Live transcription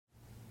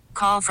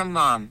call from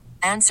mom.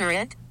 Answer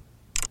it.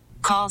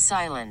 Call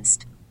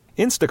silenced.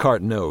 Instacart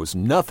knows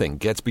nothing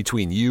gets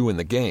between you and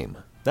the game.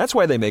 That's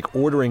why they make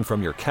ordering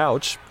from your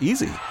couch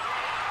easy.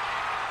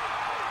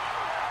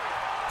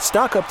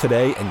 Stock up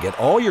today and get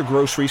all your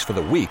groceries for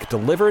the week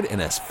delivered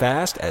in as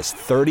fast as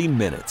 30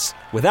 minutes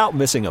without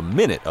missing a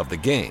minute of the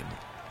game.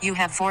 You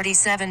have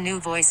 47 new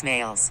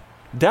voicemails.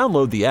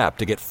 Download the app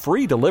to get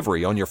free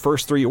delivery on your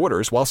first 3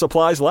 orders while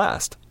supplies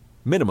last.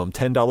 Minimum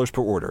 $10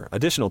 per order.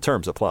 Additional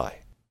terms apply.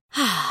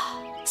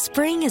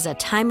 Spring is a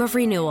time of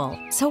renewal,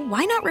 so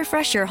why not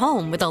refresh your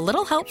home with a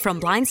little help from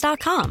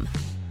Blinds.com?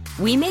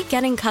 We make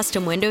getting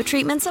custom window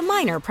treatments a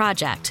minor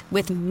project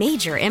with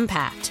major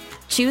impact.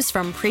 Choose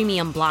from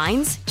premium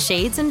blinds,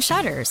 shades, and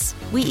shutters.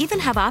 We even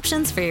have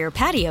options for your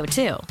patio,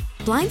 too.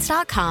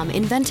 Blinds.com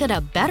invented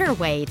a better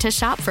way to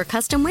shop for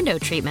custom window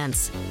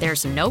treatments.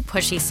 There's no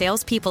pushy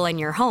salespeople in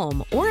your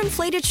home or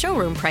inflated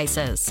showroom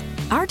prices.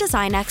 Our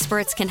design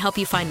experts can help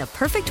you find the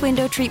perfect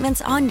window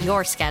treatments on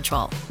your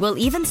schedule. We'll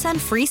even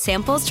send free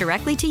samples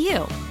directly to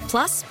you.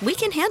 Plus, we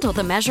can handle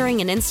the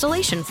measuring and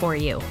installation for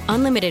you.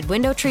 Unlimited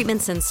window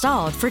treatments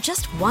installed for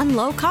just one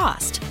low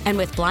cost. And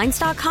with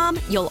Blinds.com,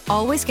 you'll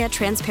always get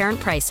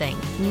transparent pricing.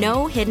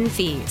 No hidden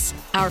fees.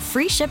 Our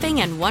free shipping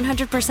and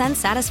 100%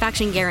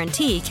 satisfaction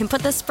guarantee can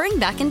put the spring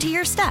back into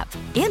your step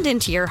and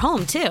into your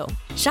home, too.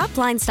 Shop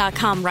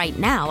Blinds.com right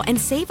now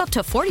and save up to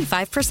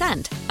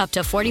 45%. Up to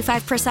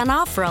 45%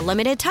 off for a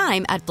limited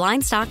time at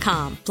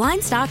Blinds.com.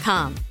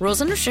 Blinds.com. Rules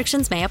and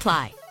restrictions may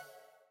apply.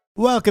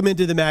 Welcome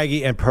into the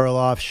Maggie and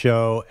Perloff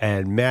show.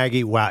 And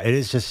Maggie, wow, it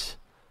is just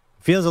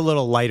feels a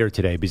little lighter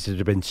today because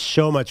there's been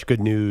so much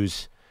good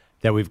news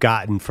that we've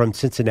gotten from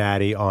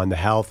Cincinnati on the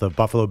health of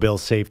Buffalo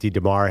Bills safety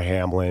Damar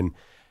Hamlin.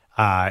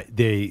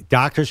 The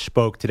doctors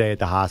spoke today at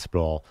the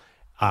hospital.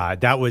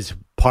 That was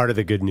part of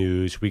the good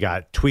news. We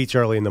got tweets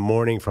early in the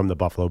morning from the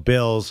Buffalo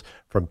Bills,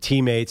 from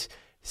teammates,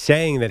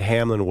 saying that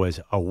Hamlin was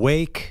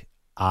awake,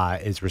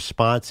 is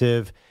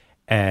responsive,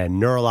 and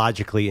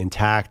neurologically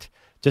intact.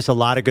 Just a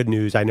lot of good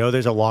news. I know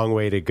there's a long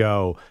way to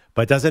go,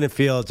 but doesn't it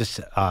feel just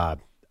a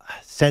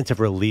sense of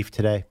relief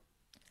today?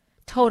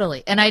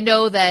 Totally. And I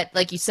know that,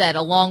 like you said,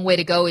 a long way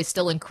to go is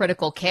still in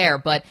critical care,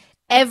 but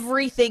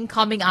everything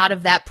coming out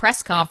of that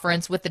press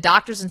conference with the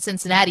doctors in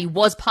Cincinnati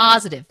was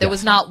positive. There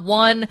was not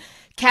one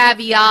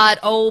caveat,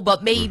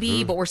 but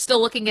maybe, but we're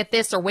still looking at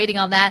this or waiting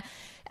on that.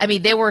 I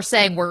mean, they were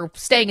saying we're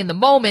staying in the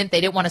moment.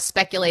 They didn't want to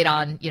speculate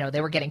on, they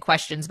were getting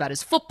questions about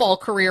his football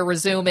career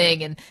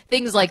resuming and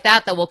things like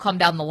that will come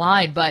down the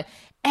line. But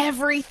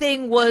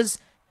everything was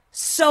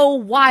so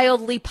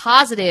wildly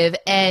positive,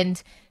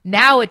 and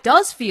now it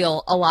does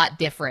feel a lot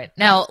different.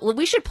 Now,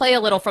 we should play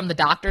a little from the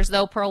doctors,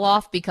 though,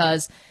 Perloff,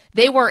 because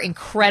they were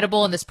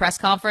incredible in this press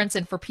conference.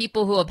 And for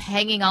people who have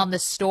hanging on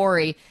this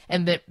story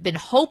and been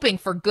hoping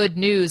for good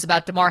news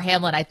about Damar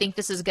Hamlin, I think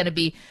this is going to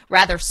be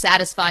rather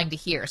satisfying to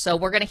hear. So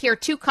we're going to hear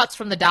 2 cuts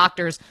from the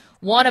doctors,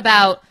 one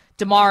about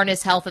Damar and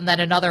his health and then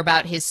another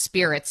about his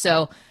spirit.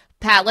 So,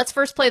 Pat, let's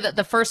first play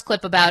the first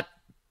clip about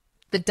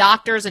the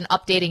doctors and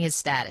updating his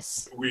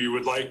status. We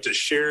would like to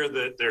share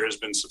that there has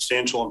been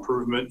substantial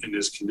improvement in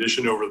his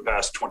condition over the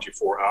past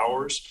 24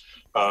 hours.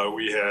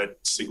 We had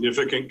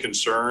significant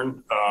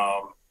concern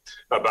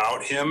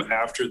about him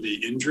after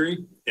the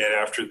injury and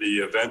after the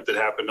event that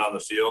happened on the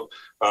field,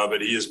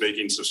 but he is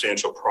making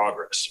substantial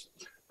progress.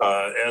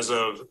 As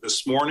of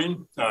this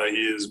morning,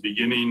 he is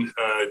beginning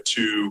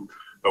to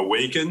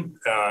awaken,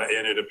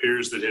 and it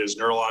appears that his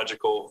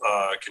neurological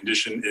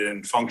condition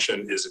and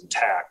function is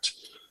intact.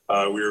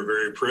 We are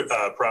very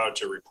proud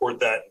to report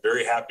that,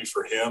 very happy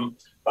for him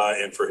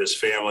and for his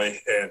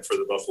family and for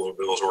the Buffalo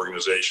Bills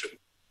organization.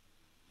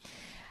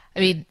 I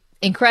mean,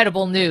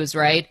 incredible news,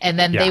 right? And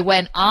then they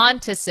went on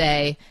to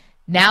say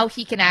now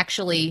he can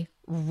actually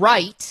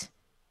write.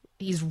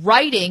 He's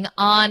writing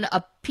on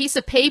a piece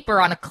of paper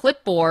on a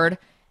clipboard,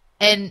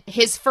 and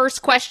his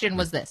first question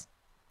was this.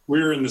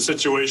 We were in the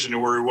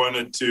situation where we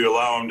wanted to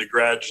allow him to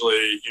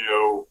gradually,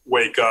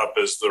 wake up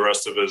as the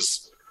rest of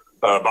his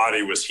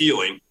body was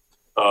healing.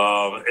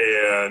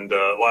 And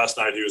last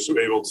night he was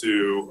able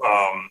to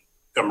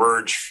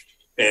emerge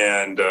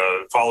and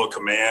follow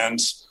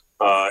commands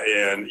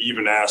and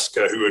even ask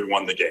who had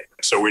won the game.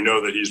 So we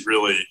know that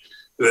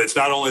it's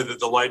not only that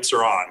the lights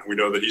are on, we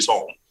know that he's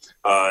home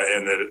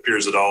and that it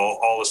appears that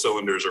all the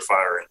cylinders are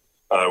firing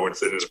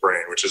within his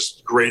brain, which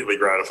is greatly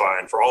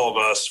gratifying for all of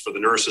us, for the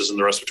nurses and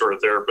the respiratory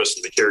therapists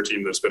and the care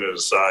team that's been at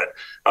his side,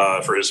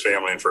 for his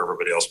family and for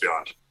everybody else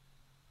beyond.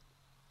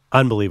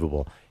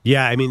 Unbelievable.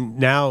 Yeah, I mean,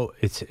 now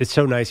it's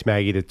so nice,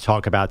 Maggie, to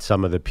talk about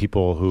some of the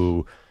people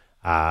who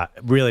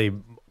really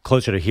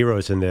closer to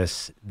heroes in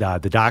this. The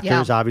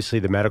doctors, obviously,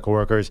 the medical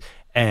workers,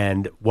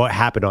 and what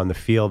happened on the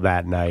field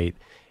that night.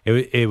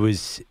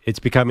 It's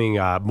becoming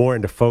more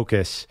into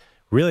focus,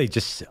 really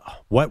just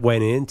what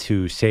went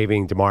into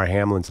saving Damar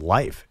Hamlin's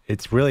life.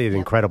 It's really an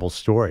incredible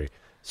story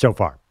so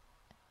far.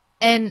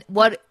 And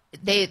what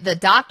the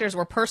doctors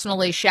were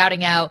personally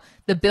shouting out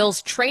the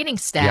Bills training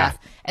staff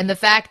and the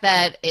fact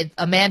that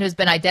a man who's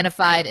been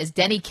identified as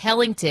Denny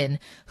Kellington,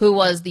 who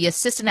was the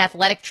assistant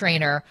athletic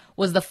trainer,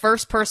 was the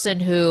first person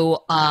who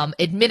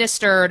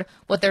administered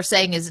what they're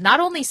saying is not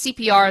only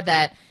CPR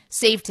that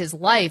saved his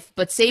life,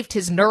 but saved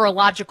his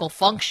neurological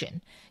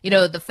function.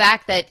 The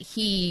fact that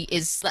he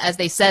is, as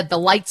they said, the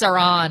lights are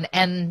on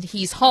and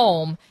he's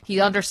home,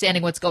 he's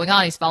understanding what's going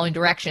on, he's following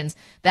directions,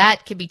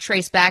 that can be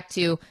traced back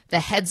to the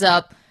heads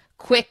up,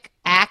 quick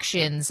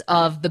actions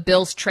of the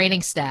Bills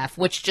training staff,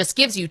 which just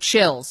gives you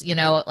chills.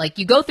 Like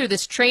you go through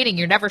this training,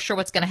 you're never sure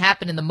what's going to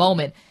happen in the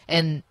moment.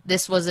 And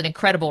this was an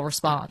incredible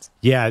response.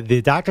 Yeah,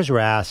 the doctors were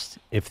asked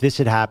if this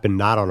had happened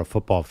not on a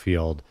football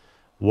field,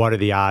 what are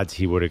the odds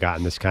he would have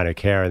gotten this kind of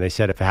care? And they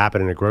said if it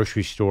happened in a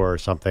grocery store or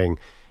something,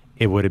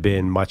 it would have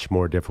been much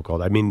more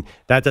difficult. I mean,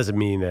 that doesn't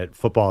mean that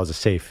football is a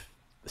safe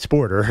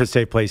sport or a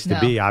safe place to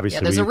be. Obviously,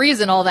 there's a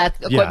reason all that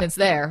equipment's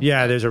there.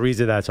 Yeah, there's a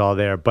reason that's all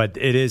there. But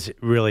it is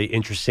really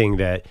interesting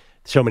that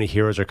so many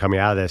heroes are coming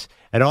out of this.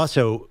 And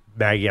also,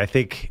 Maggie, I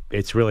think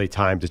it's really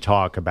time to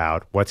talk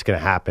about what's going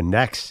to happen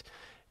next.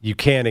 You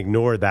can't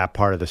ignore that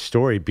part of the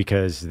story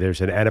because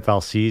there's an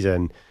NFL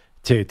season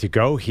to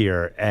go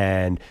here.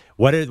 And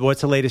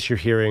what's the latest you're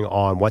hearing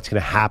on what's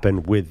going to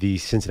happen with the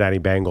Cincinnati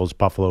Bengals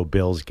Buffalo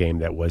Bills game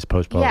that was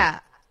postponed? Yeah,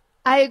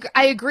 I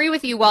agree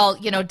with you. While,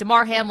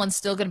 DeMar Hamlin's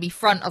still going to be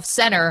front of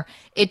center,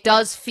 it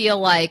does feel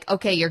like,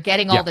 okay, you're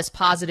getting all this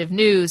positive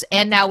news,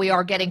 and now we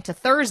are getting to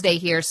Thursday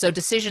here, so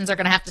decisions are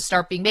going to have to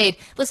start being made.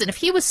 Listen, if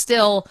he was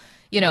still,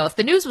 if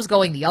the news was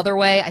going the other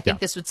way, I think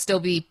this would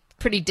still be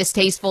pretty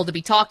distasteful to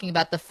be talking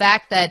about. The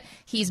fact that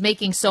he's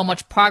making so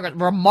much progress,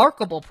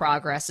 remarkable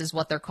progress is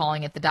what they're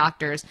calling it, the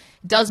doctors,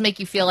 does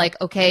make you feel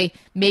like, okay,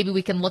 maybe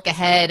we can look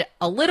ahead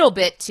a little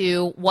bit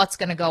to what's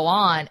going to go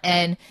on.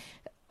 And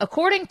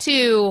according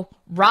to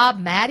Rob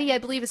Maddie, I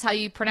believe is how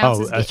you pronounce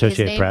his name.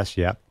 Associated Press,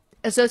 yeah.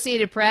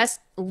 Associated Press,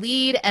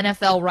 lead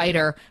NFL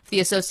writer for the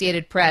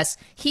Associated Press,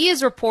 he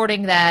is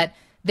reporting that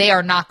they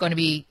are not going to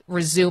be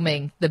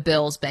resuming the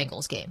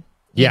Bills-Bengals game.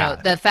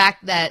 The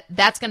fact that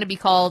that's going to be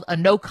called a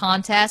no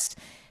contest,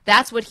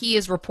 that's what he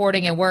is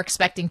reporting, and we're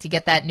expecting to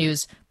get that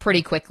news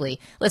pretty quickly.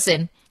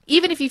 Listen,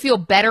 even if you feel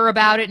better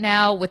about it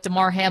now with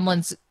DeMar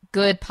Hamlin's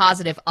good,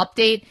 positive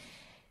update,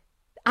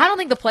 I don't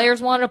think the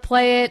players wanted to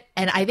play it,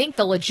 and I think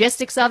the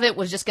logistics of it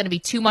was just going to be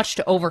too much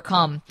to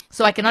overcome,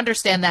 so I can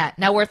understand that.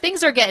 Now, where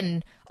things are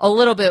getting a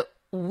little bit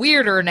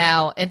weirder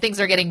now, and things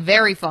are getting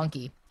very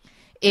funky,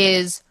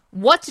 is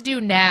what to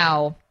do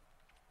now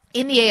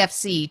in the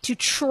AFC to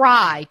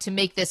try to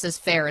make this as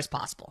fair as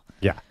possible.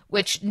 Yeah.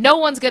 Which no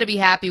one's going to be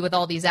happy with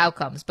all these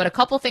outcomes, but a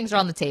couple things are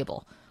on the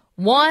table.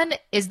 One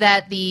is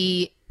that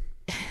the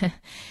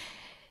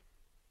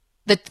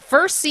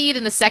first seed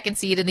and the second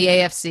seed in the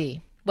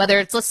AFC, whether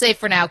it's, let's say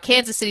for now,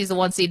 Kansas City's the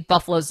one seed,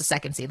 Buffalo's the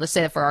second seed, let's say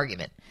that for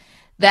argument,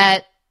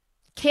 that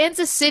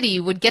Kansas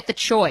City would get the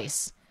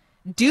choice.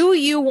 Do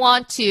you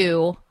want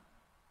to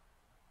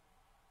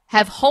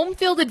have home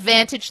field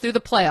advantage through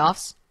the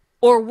playoffs,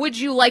 or would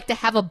you like to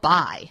have a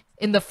bye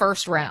in the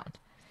first round?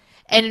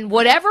 And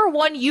whatever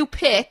one you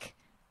pick,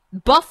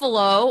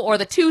 Buffalo or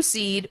the 2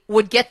 seed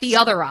would get the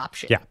other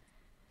option. Yeah.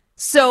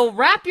 So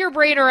wrap your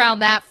brain around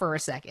that for a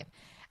second.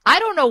 I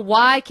don't know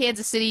why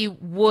Kansas City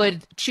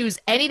would choose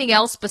anything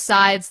else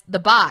besides the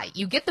bye.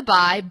 You get the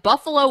bye.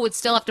 Buffalo would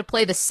still have to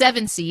play the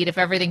 7 seed if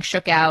everything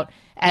shook out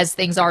as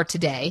things are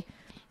today.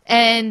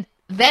 And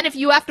then if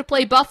you have to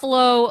play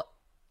Buffalo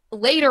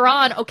later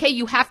on, okay,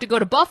 you have to go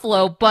to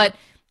Buffalo, but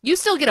you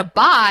still get a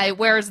bye,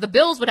 whereas the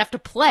Bills would have to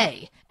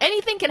play.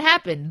 Anything can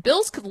happen.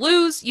 Bills could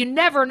lose. You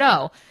never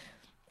know.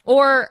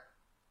 Or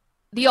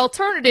the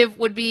alternative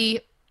would be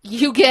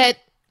you get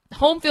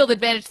home field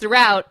advantage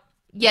throughout,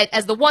 yet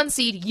as the 1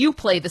 seed, you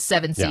play the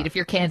 7 seed if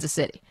you're Kansas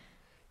City.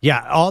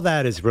 Yeah, all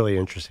that is really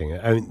interesting.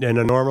 I mean, in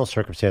a normal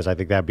circumstance, I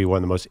think that would be one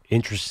of the most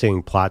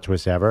interesting plot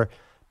twists ever.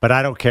 But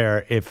I don't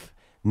care if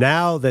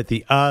now that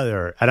the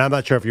other, and I'm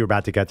not sure if you're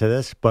about to get to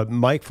this, but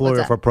Mike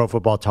Florio for Pro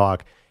Football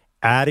Talk,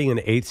 adding an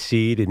 8th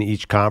seed in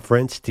each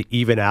conference to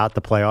even out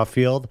the playoff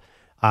field,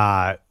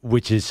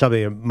 which is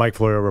something that Mike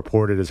Florio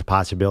reported as a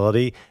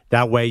possibility.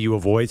 That way you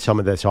avoid some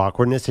of this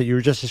awkwardness that you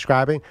were just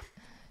describing.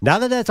 Now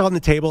that that's on the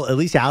table, at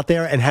least out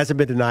there, and hasn't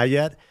been denied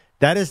yet,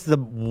 that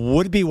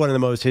would be one of the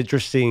most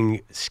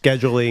interesting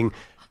scheduling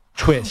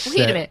twists,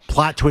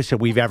 plot twists that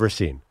we've ever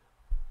seen.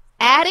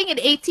 Adding an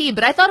 18,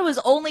 but I thought it was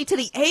only to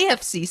the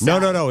AFC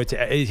side. No.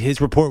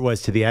 His report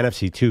was to the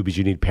NFC too, because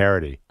you need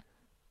parity.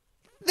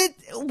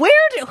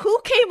 Who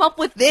came up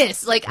with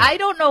this? Like, I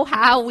don't know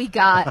how we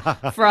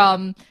got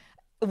from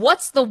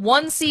what's the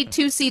 1 seed,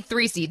 2 seed,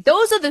 3 seed.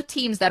 Those are the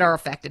teams that are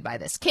affected by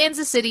this.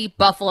 Kansas City,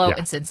 Buffalo,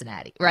 and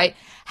Cincinnati, right?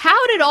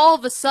 How did all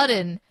of a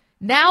sudden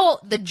now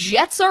the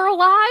Jets are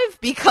alive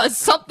because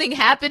something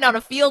happened on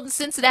a field in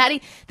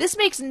Cincinnati? This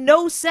makes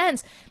no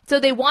sense. So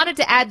they wanted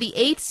to add the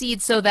 8th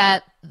seed so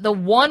that the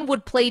 1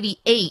 would play the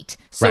 8,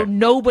 so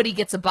nobody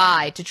gets a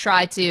bye to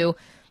try to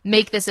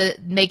make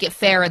it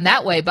fair in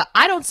that way, but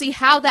I don't see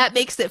how that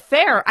makes it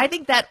fair. I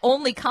think that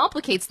only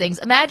complicates things.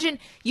 Imagine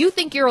you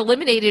think you're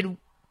eliminated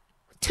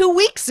 2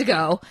 weeks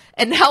ago,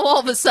 and now all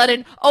of a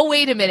sudden, oh,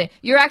 wait a minute,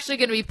 you're actually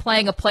going to be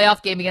playing a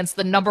playoff game against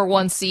the number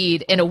 1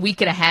 seed in a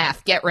week and a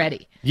half. Get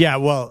ready. Yeah,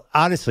 well,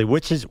 honestly,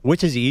 which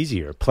is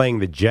easier, playing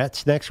the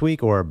Jets next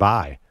week or a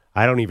bye?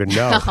 I don't even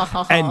know.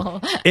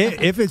 And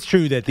if it's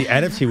true that the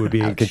NFC would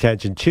be in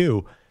contention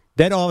too,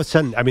 then all of a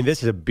sudden, I mean,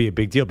 this would be a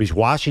big deal because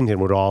Washington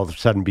would all of a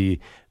sudden be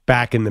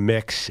back in the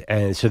mix,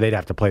 and so they'd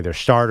have to play their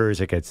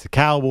starters against the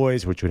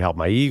Cowboys, which would help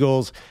my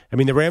Eagles. I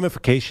mean, the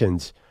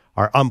ramifications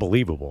are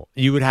unbelievable.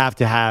 You would have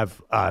to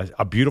have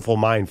a beautiful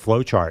mind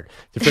flow chart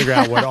to figure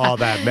out what all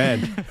that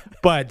meant.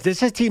 But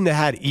this is a team that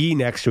had E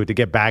next to it to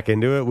get back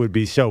into it would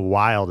be so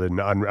wild and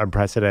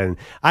unprecedented.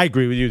 I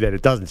agree with you that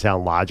it doesn't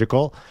sound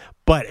logical,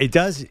 but it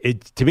does.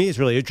 To me, it's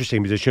really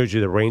interesting because it shows you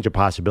the range of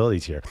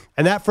possibilities here.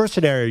 And that first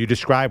scenario you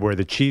described where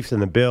the Chiefs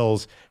and the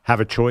Bills have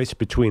a choice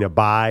between a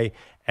bye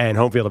and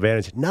home field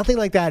advantage, nothing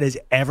like that has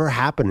ever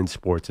happened in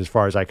sports as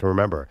far as I can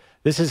remember.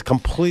 This is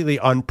completely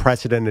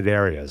unprecedented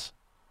areas.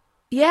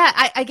 Yeah,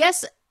 I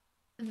guess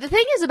the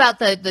thing is about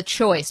the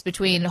choice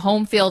between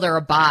home field or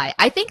a bye.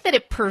 I think that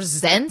it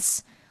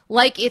presents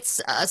like it's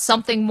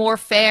something more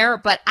fair,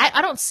 but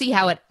I don't see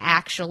how it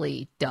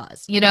actually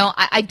does. You know,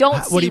 I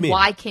don't see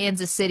why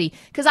Kansas City,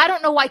 because I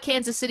don't know why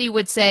Kansas City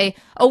would say,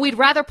 oh, we'd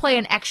rather play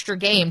an extra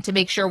game to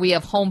make sure we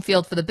have home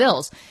field for the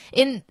Bills.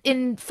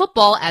 In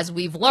football, as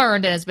we've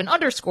learned and has been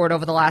underscored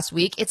over the last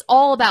week, it's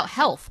all about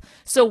health.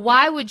 So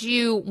why would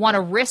you want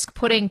to risk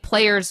putting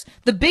players,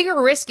 the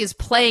bigger risk is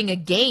playing a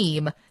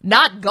game,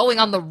 not going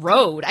on the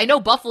road. I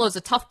know Buffalo's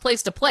a tough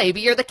place to play,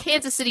 but you're the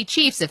Kansas City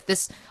Chiefs if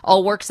this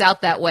all works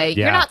out that way.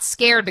 Yeah. You're not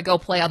scared to go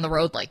play on the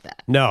road like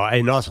that. No,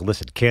 and also,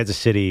 listen, Kansas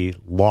City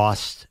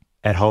lost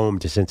at home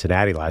to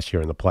Cincinnati last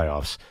year in the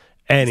playoffs.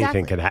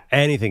 Anything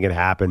can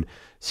happen.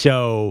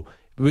 So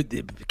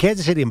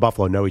Kansas City and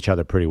Buffalo know each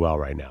other pretty well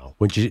right now.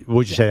 Would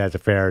you say that's a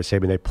fair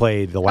statement? They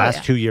played the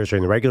last 2 years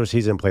during the regular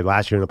season, played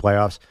last year in the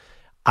playoffs.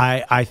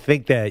 I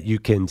think that you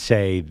can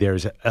say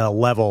there's a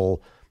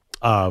level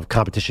of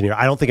competition here.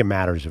 I don't think it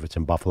matters if it's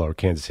in Buffalo or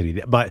Kansas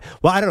City. But,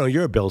 well, I don't know.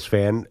 You're a Bills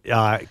fan.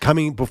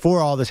 Coming before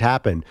all this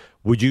happened,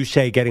 would you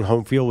say getting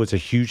home field was a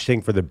huge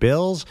thing for the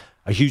Bills,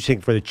 a huge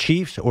thing for the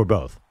Chiefs, or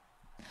both?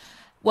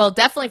 Well,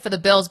 definitely for the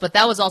Bills, but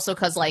that was also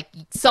because, like,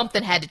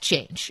 something had to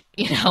change.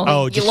 You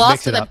know, you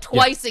lost to them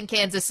twice in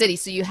Kansas City,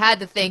 so you had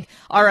to think,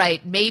 all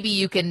right, maybe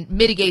you can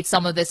mitigate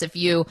some of this if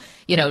you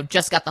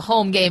just got the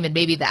home game, and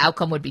maybe the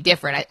outcome would be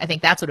different. I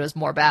think that's what it was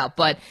more about.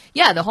 But,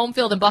 yeah, the home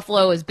field in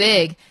Buffalo is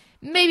big.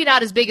 Maybe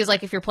not as big as,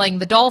 like, if you're playing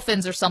the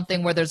Dolphins or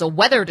something where there's a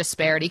weather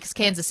disparity, because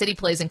Kansas City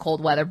plays in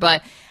cold weather.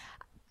 But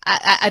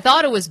I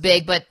thought it was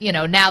big, but,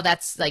 now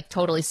that's, like,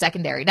 totally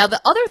secondary. Now,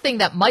 the other thing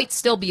that might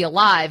still be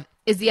alive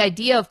is the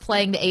idea of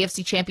playing the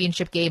AFC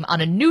Championship game on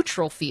a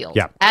neutral field.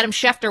 Yeah. Adam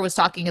Schefter was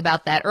talking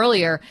about that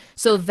earlier.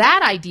 So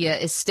that idea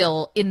is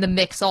still in the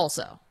mix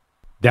also.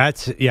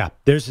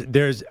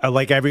 There's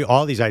like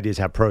all these ideas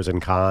have pros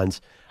and cons.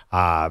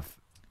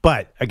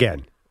 But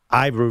again,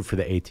 I root for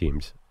the A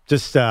teams.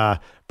 Just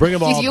bring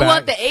them all back. You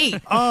want the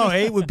 8. Oh,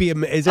 8 would be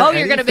amazing. Oh,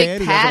 you're going to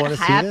make Pat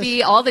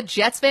happy. All the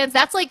Jets fans.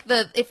 That's like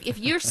if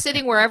you're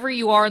sitting wherever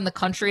you are in the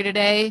country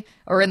today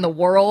or in the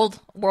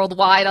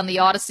worldwide on the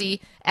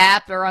Odyssey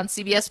app or on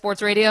CBS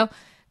Sports Radio,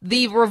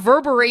 the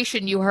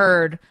reverberation you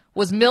heard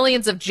was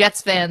millions of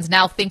Jets fans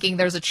now thinking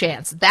there's a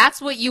chance.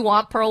 That's what you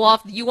want,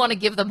 Perloff. You want to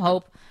give them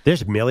hope.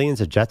 There's millions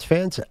of Jets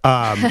fans.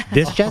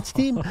 This Jets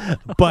team,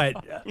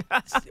 but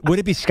would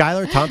it be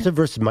Skylar Thompson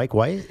versus Mike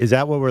White? Is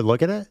that what we're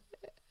looking at?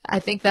 I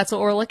think that's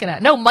what we're looking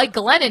at. No, Mike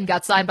Glennon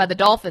got signed by the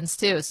Dolphins,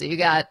 too, so you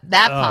got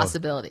that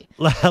possibility.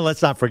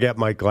 Let's not forget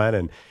Mike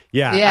Glennon.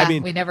 Yeah, I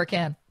mean, we never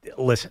can.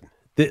 Listen,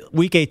 the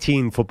Week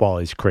 18 football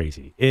is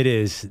crazy. There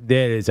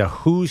is a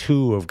who's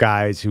who of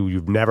guys who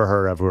you've never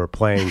heard of who are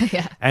playing.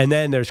 Yeah. And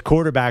then there's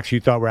quarterbacks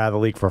you thought were out of the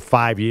league for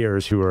 5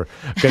 years who are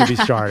going to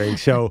be starting.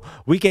 So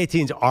Week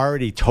 18 is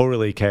already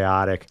totally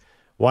chaotic.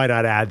 Why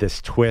not add this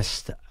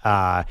twist?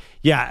 I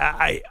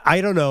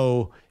don't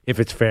know if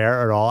it's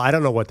fair at all. I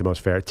don't know what the most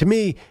fair. To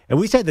me, and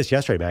we said this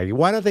yesterday, Maggie,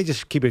 why don't they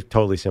just keep it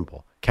totally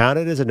simple? Count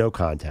it as a no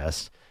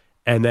contest,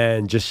 and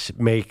then just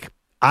make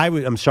 –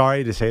 I'm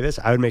sorry to say this.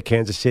 I would make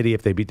Kansas City,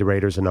 if they beat the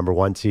Raiders, the number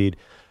 1 seed.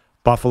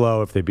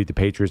 Buffalo, if they beat the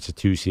Patriots, the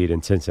 2 seed.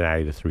 And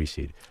Cincinnati, the 3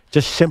 seed.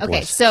 Just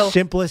simplest. Okay,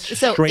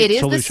 so straight it is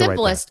solution the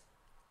simplest.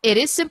 Right it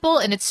is simple,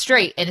 and it's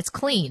straight, and it's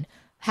clean.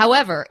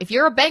 However, if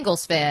you're a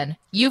Bengals fan,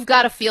 you've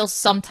got to feel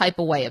some type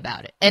of way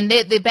about it. And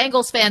the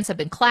Bengals fans have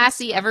been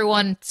classy.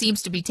 Everyone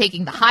seems to be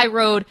taking the high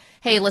road.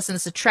 Hey, listen,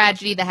 it's a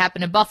tragedy that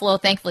happened in Buffalo.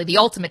 Thankfully, the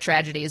ultimate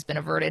tragedy has been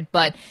averted.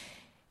 But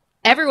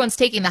everyone's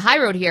taking the high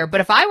road here.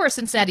 But if I were a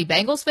Cincinnati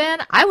Bengals fan,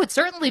 I would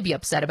certainly be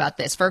upset about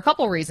this for a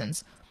couple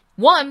reasons.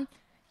 One,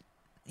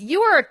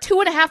 you were a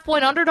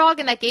 2.5-point underdog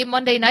in that game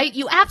Monday night.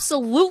 You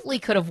absolutely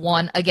could have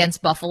won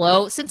against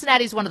Buffalo.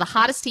 Cincinnati's one of the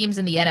hottest teams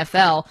in the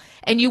NFL,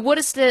 and you would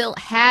have still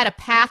had a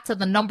path to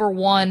the number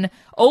 1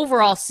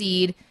 overall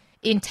seed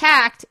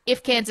intact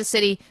if Kansas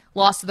City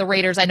lost to the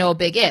Raiders. I know, a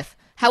big if.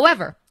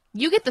 However,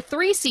 you get the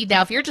 3 seed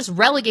now. If you're just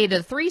relegated to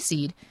the 3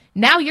 seed,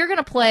 now you're going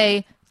to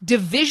play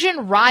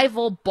division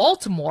rival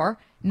Baltimore,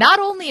 not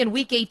only in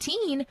Week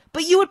 18,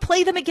 but you would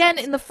play them again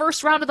in the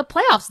first round of the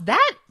playoffs.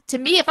 That, to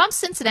me, if I'm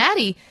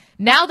Cincinnati,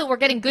 now that we're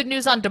getting good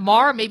news on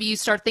DeMar, maybe you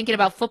start thinking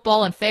about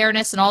football and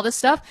fairness and all this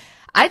stuff.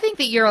 I think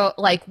that you're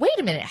like, wait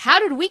a minute, how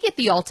did we get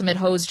the ultimate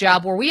hose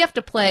job where we have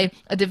to play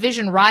a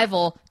division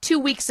rival 2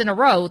 weeks in a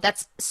row?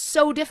 That's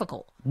so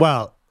difficult.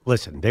 Well,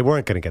 listen, they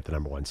weren't going to get the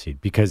number 1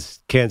 seed because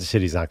Kansas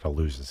City's not going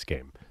to lose this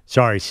game.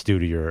 Sorry, Stu,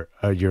 to your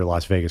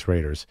Las Vegas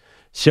Raiders.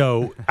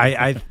 So,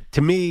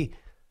 to me,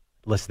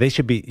 listen, they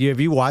should be. Have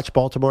you watched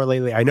Baltimore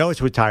lately? I know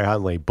it's with Ty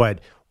Huntley,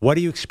 but what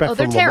do you expect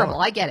from Lamar? Oh, they're terrible.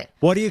 I get it.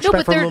 What do you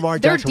expect from Lamar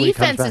Jackson? Their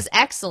defense is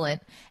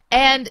excellent.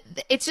 And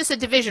it's just a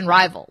division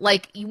rival.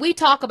 Like, we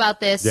talk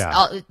about this.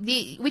 Yeah.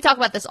 We talk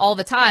about this all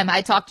the time.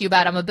 I talk to you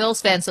about, I'm a Bills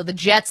fan, so the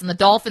Jets and the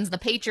Dolphins and the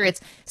Patriots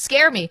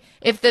scare me.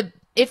 If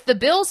the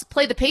Bills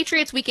play the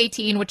Patriots Week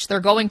 18, which they're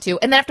going to,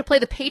 and then have to play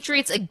the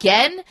Patriots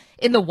again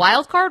in the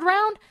wild card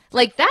round,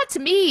 like that, to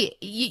me,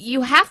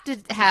 you have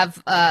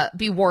to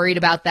be worried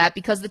about that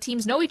because the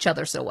teams know each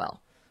other so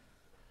well.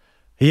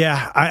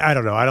 Yeah, I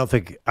don't know. I don't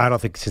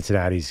think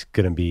Cincinnati's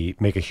going to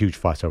make a huge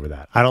fuss over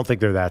that. I don't think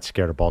they're that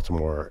scared of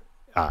Baltimore.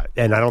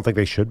 And I don't think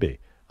they should be.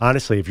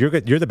 Honestly, if you're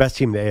the best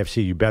team in the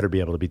AFC, you better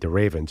be able to beat the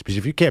Ravens. Because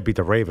if you can't beat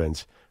the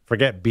Ravens,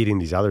 forget beating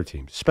these other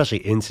teams,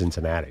 especially in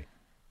Cincinnati.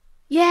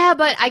 Yeah,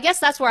 but I guess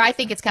that's where I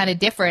think it's kind of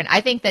different.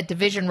 I think that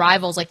division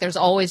rivals, like there's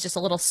always just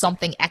a little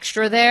something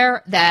extra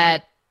there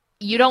that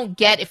you don't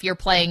get if you're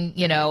playing,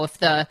 if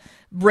the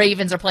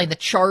Ravens are playing the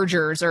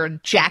Chargers or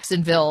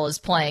Jacksonville is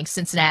playing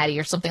Cincinnati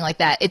or something like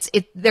that.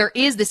 There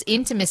is this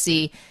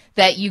intimacy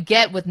that you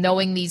get with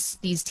knowing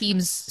these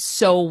teams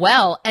so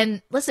well.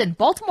 And listen,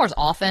 Baltimore's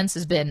offense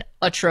has been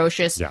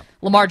atrocious. Yeah.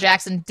 Lamar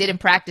Jackson didn't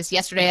practice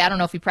yesterday. I don't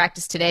know if he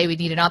practiced today. We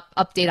need an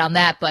update on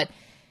that. But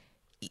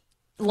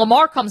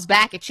Lamar comes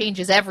back, it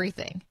changes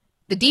everything.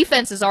 The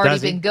defense has already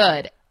been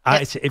good.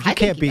 If you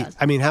can't beat,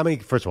 I mean, how many?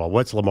 First of all,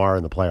 what's Lamar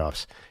in the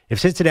playoffs? If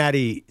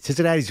Cincinnati's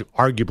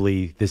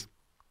arguably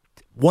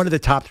one of the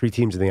top 3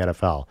 teams in the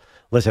NFL.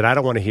 Listen, I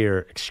don't want to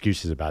hear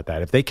excuses about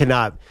that. If they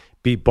cannot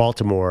beat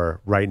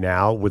Baltimore right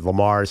now with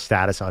Lamar's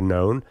status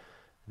unknown,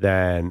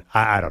 then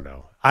I don't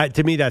know.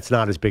 To me, that's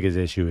not as big an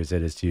issue as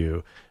it is to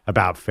you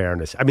about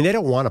fairness. I mean, they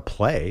don't want to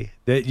play.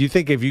 You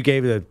think if you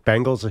gave the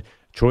Bengals a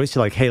choice to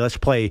like, hey, let's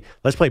play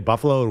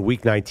Buffalo in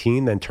Week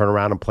 19, then turn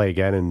around and play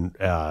again, and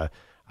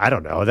I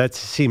don't know. That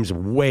seems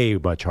way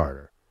much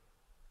harder.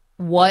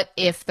 What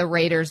if the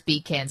Raiders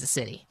beat Kansas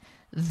City?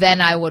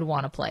 Then I would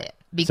want to play it.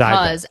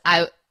 Because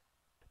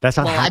that's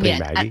not happening,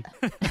 Maggie.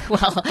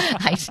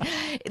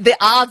 The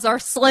odds are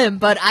slim,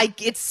 but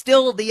it's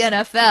still the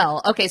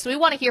NFL. Okay, so we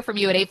want to hear from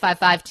you at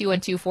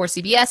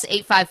 855-212-4CBS,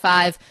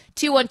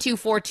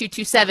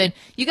 855-212-4227.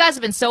 You guys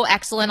have been so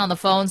excellent on the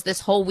phones this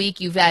whole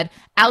week. You've had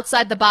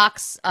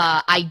outside-the-box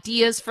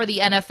ideas for the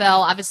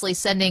NFL, obviously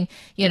sending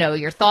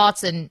your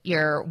thoughts and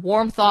your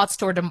warm thoughts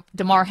toward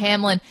Damar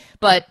Hamlin.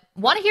 But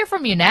want to hear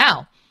from you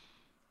now.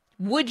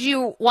 Would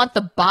you want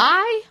the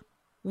bye?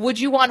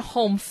 Would you want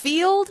home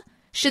field?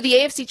 Should the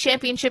AFC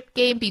Championship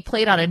game be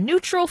played on a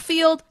neutral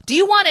field? Do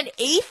you want an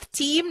 8th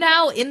team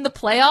now in the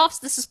playoffs?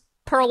 This is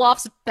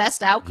Perloff's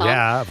best outcome.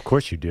 Yeah, of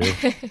course you do.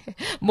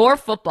 More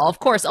football. Of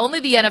course, only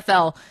the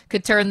NFL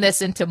could turn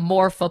this into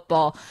more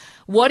football.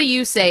 What do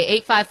you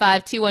say?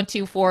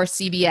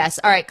 855-212-4CBS.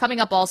 All right, coming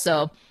up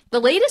also,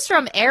 the latest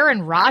from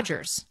Aaron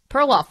Rodgers.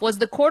 Perloff, was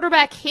the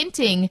quarterback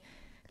hinting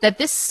that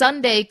this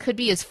Sunday could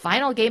be his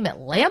final game at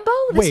Lambeau?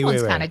 This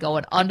one's kind of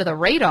going under the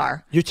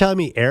radar. You're telling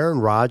me Aaron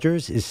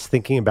Rodgers is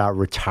thinking about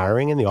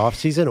retiring in the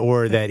offseason,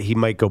 or that he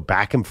might go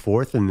back and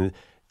forth and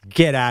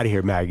get out of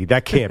here, Maggie?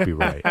 That can't be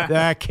right.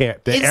 That can't.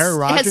 Aaron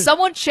Rodgers. Has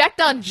someone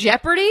checked on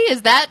Jeopardy?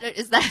 Is that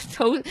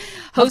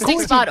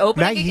hosting spot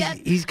opening Maggie,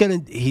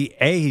 again?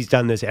 He's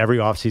done this every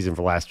offseason for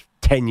the last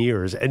 10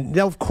 years. And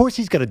now, of course,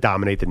 he's going to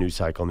dominate the news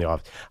cycle in the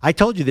office. I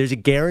told you there's a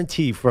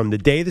guarantee from the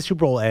day the Super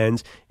Bowl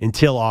ends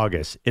until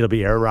August, it'll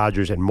be Aaron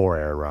Rodgers and more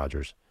Aaron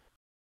Rodgers.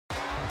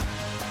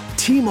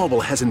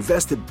 T-Mobile has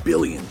invested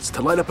billions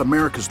to light up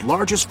America's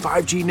largest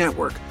 5G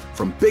network,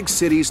 from big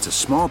cities to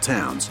small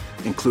towns,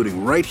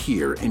 including right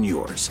here in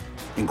yours.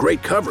 And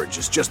great coverage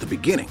is just the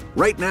beginning.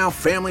 Right now,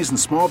 families and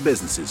small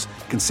businesses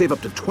can save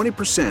up to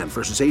 20%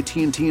 versus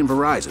AT&T and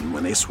Verizon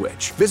when they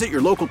switch. Visit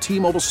your local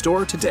T-Mobile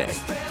store today.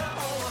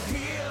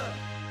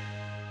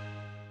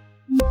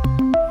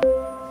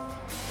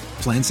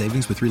 Plan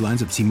savings with 3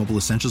 lines of T-Mobile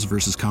Essentials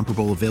versus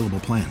comparable available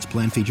plans.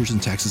 Plan features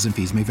and taxes and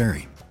fees may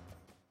vary.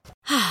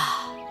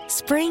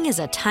 Spring is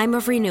a time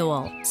of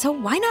renewal, so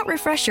why not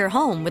refresh your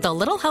home with a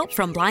little help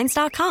from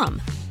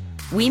Blinds.com?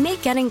 We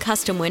make getting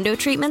custom window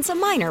treatments a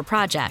minor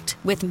project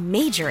with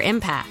major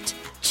impact.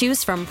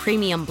 Choose from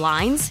premium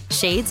blinds,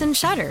 shades, and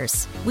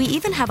shutters. We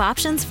even have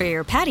options for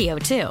your patio,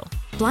 too.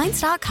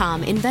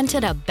 Blinds.com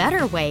invented a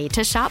better way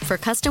to shop for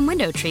custom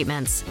window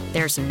treatments.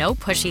 There's no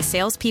pushy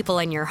salespeople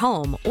in your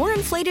home or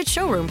inflated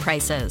showroom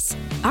prices.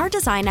 Our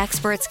design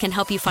experts can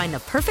help you find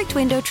the perfect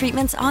window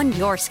treatments on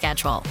your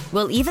schedule.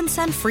 We'll even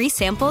send free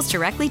samples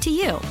directly to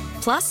you.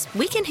 Plus,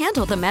 we can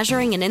handle the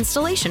measuring and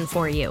installation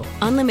for you.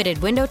 Unlimited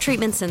window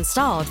treatments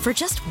installed for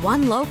just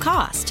one low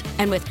cost.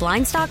 And with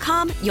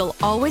Blinds.com, you'll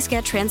always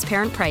get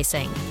transparent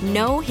pricing.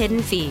 No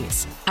hidden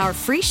fees. Our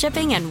free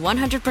shipping and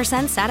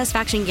 100%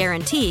 satisfaction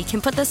guarantee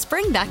can put the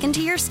spring back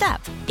into your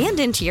step and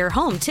into your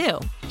home,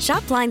 too.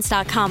 Shop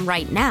Blinds.com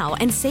right now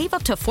and save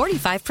up to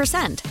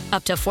 45%.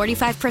 Up to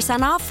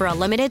 45% off for a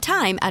limited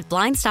time at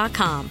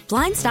Blinds.com.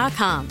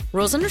 Blinds.com.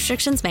 Rules and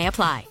restrictions may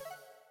apply.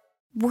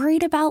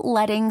 Worried about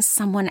letting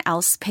someone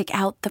else pick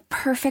out the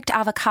perfect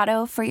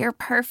avocado for your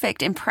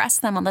perfect impress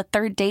them on the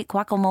third date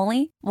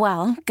guacamole?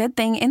 Well, good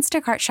thing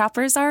Instacart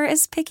shoppers are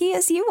as picky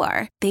as you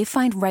are. They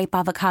find ripe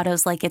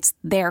avocados like it's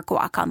their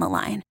guac on the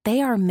line.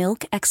 They are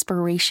milk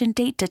expiration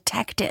date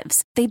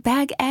detectives. They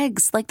bag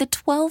eggs like the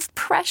 12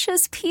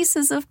 precious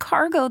pieces of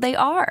cargo they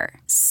are.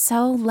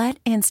 So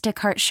let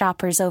Instacart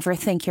shoppers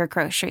overthink your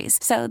groceries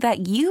so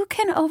that you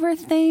can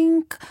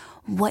overthink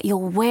what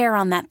you'll wear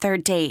on that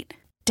third date.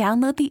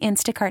 Download the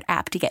Instacart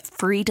app to get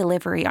free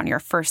delivery on your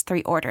first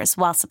 3 orders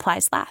while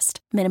supplies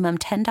last. Minimum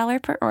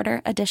 $10 per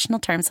order. Additional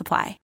terms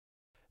apply.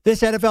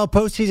 This NFL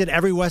postseason,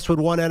 every Westwood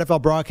One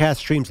NFL broadcast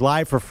streams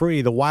live for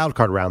free the wild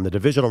card round, the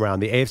divisional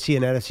round, the AFC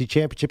and NFC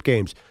championship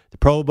games, the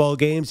Pro Bowl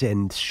games,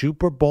 and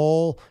Super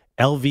Bowl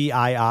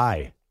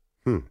LVII.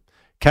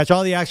 Catch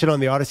all the action on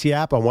the Odyssey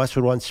app, on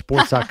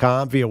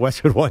WestwoodOneSports.com via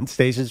Westwood One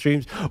station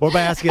streams, or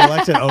by asking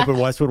Alexa to open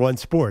Westwood One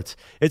Sports.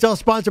 It's all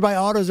sponsored by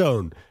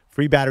AutoZone.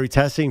 Free battery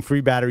testing,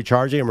 free battery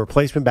charging, and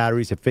replacement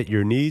batteries that fit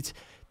your needs.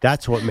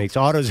 That's what makes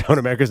AutoZone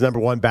America's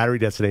 #1 battery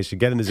destination.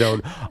 Get in the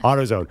zone,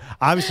 AutoZone.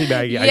 Obviously,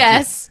 Maggie.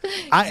 Yes.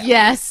 I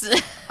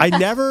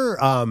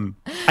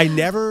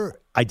never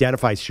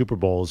identify Super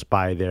Bowls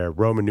by their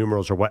Roman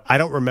numerals or what. I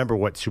don't remember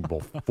what Super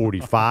Bowl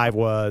 45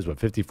 was, what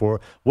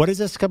 54. What is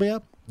this coming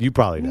up? You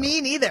probably know.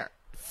 Me neither.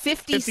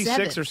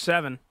 56 or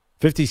 7.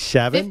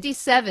 57?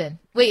 57.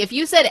 Wait, if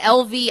you said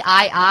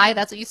LVII,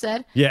 that's what you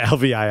said? Yeah,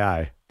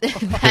 LVII.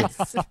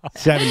 That's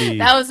 70.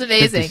 That was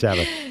amazing.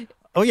 57.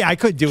 Oh, yeah, I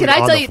could do it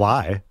on the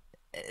fly.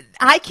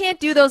 I can't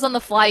do those on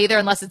the fly either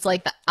unless it's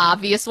like the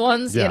obvious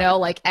ones, Yeah. you know,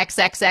 like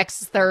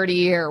XXX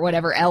 30 or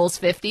whatever, L's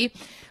 50.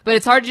 But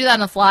it's hard to do that on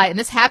the fly. And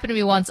this happened to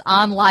me once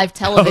on live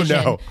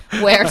television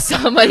where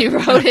somebody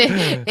wrote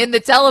it in the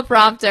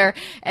teleprompter.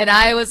 And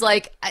I was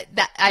like,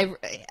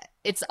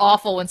 it's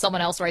awful when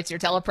someone else writes your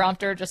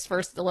teleprompter, just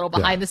first a little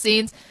behind the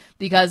scenes,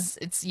 because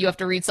you have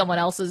to read someone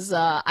else's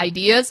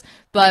ideas.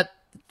 But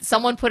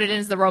someone put it in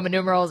as the Roman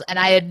numerals, and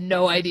I had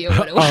no idea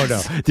what it was.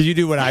 Oh, no. Did you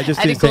do what I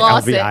just did? Say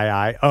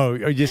LVII? Oh,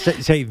 you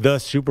say the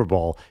Super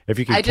Bowl, if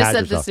you can I just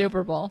said yourself. the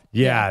Super Bowl.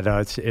 Yeah, no,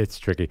 it's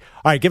tricky.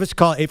 All right, give us a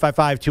call,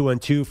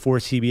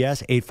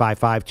 855-212-4CBS,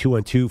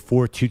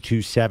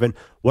 855-212-4227.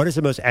 What is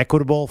the most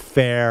equitable,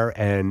 fair,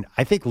 and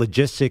I think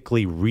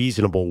logistically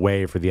reasonable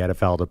way for the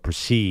NFL to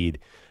proceed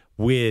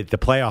with the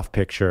playoff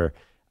picture?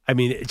 I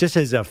mean, just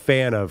as a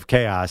fan of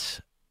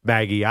chaos,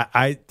 Maggie,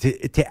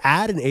 to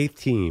add an 8th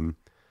team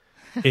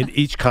in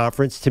each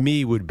conference, to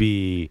me, would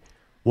be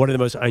one of the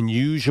most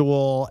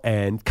unusual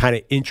and kind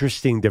of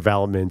interesting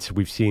developments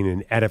we've seen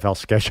in NFL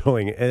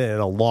scheduling in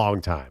a long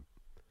time.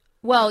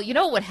 Well, you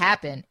know what would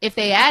happen? If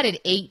they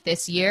added 8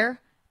 this year,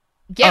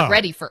 get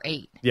ready for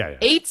 8. Yeah.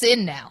 8's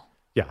in now.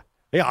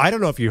 Yeah, I don't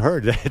know if you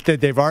heard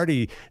that they've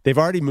already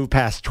moved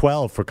past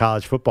 12 for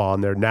college football,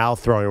 and they're now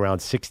throwing around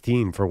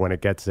 16 for when it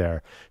gets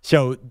there.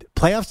 So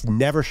playoffs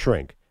never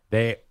shrink.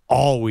 They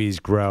always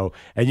grow.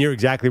 And you're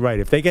exactly right.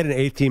 If they get an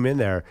 8th team in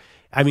there,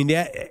 I mean,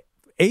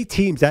 8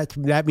 teams,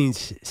 that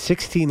means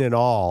 16 in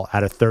all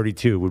out of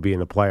 32 would be in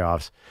the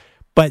playoffs.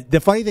 But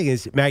the funny thing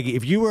is, Maggie,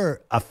 if you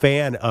were a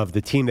fan of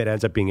the team that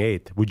ends up being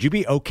 8th, would you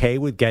be okay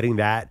with getting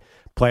that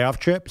playoff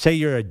trip? Say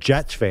you're a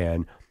Jets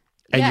fan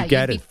and you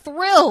get you'd be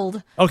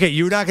thrilled. Okay,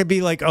 you're not going to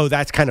be like, oh,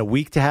 that's kind of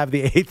weak to have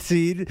the 8th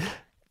seed.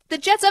 The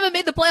Jets haven't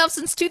made the playoffs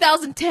since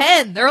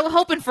 2010. They're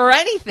hoping for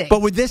anything.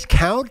 But would this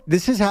count?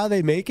 This is how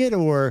they make it?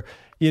 Or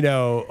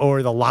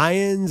the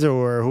Lions,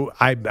 or who?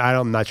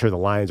 I'm not sure the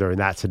Lions are in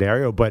that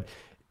scenario, but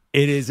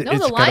it is. No,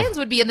 the Lions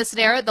would be in the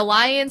scenario. The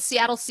Lions,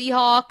 Seattle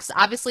Seahawks,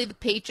 obviously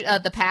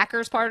the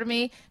Packers. Part of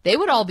me, they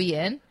would all be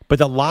in. But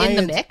the Lions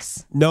in the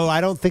mix. No,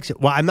 I don't think so.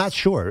 Well, I'm not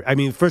sure. I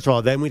mean, first of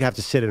all, then we'd have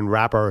to sit and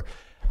wrap our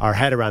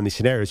head around these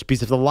scenarios,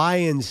 because if the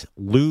Lions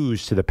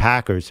lose to the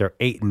Packers, they're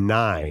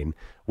 8-9.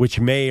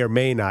 Which may or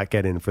may not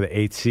get in for the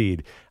 8th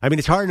seed. I mean,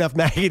 it's hard enough,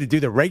 Maggie, to do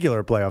the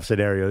regular playoff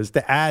scenarios,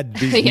 to add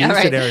these new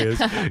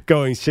scenarios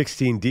going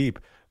 16 deep.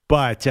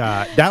 But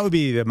that would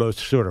be the most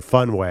sort of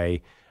fun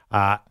way.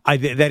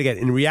 Then again,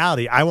 in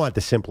reality, I want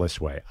the simplest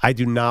way. I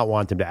do not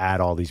want them to add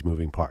all these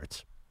moving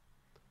parts.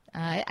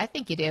 I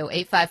think you do.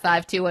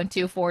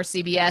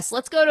 855-212-4CBS.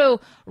 Let's go to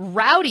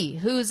Rowdy,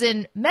 who's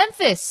in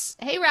Memphis.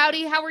 Hey,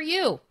 Rowdy, how are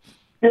you?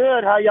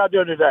 Good. How y'all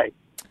doing today?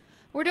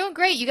 We're doing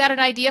great. You got an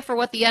idea for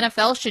what the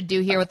NFL should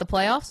do here with the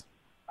playoffs?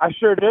 I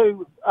sure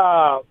do.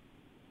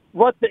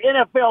 What the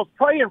NFL's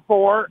praying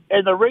for,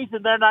 and the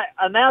reason they're not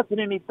announcing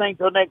anything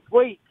till next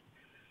week,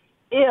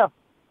 if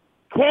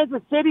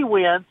Kansas City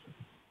wins,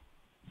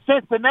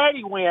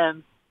 Cincinnati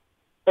wins,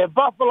 and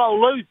Buffalo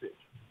loses.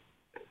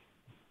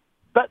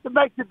 But that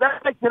makes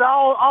it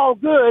all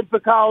good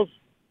because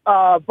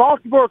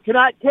Baltimore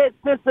cannot catch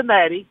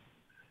Cincinnati.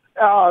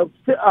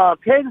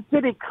 Kansas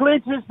City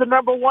clinches the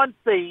number 1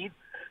 seed,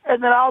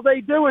 and then all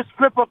they do is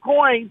flip a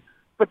coin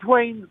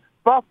between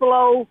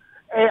Buffalo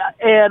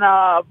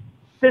and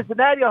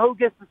Cincinnati, who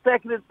gets the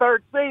 2nd and 3rd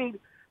seed,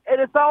 and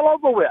it's all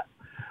over with.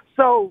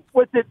 So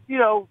with it,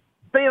 being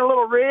a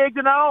little rigged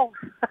and all,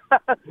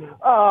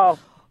 go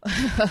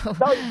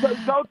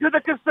to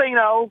the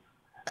casino,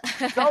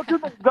 go to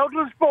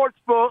the sports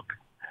book,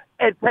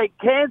 and take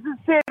Kansas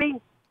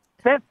City,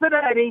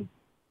 Cincinnati,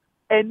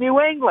 and New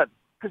England.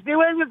 Because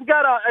New England's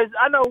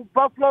I know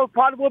Buffalo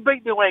probably will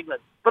beat New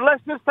England, but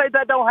let's just say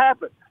that don't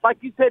happen. Like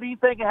you said,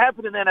 anything can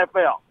happen in the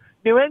NFL.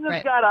 New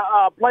England's got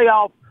a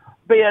playoff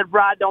bid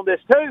riding on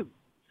this too.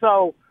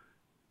 So,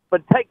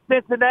 but take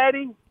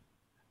Cincinnati,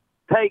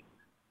 take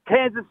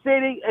Kansas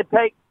City, and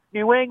take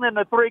New England,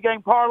 a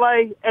 3-game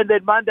parlay, and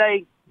then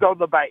Monday go to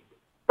the bank.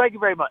 Thank you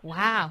very much.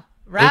 Wow.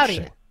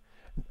 Rowdy.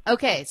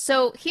 Okay,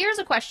 so here's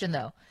a question,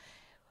 though.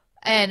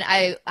 And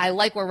I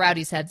like where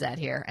Rowdy's head's at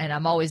here, and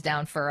I'm always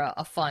down for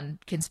a fun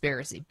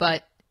conspiracy.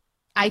 But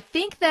I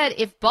think that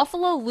if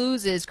Buffalo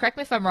loses, correct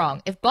me if I'm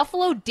wrong, if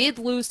Buffalo did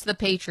lose to the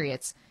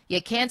Patriots,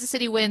 yet Kansas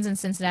City wins and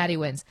Cincinnati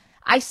wins,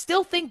 I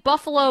still think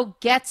Buffalo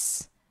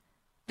gets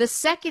the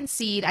 2nd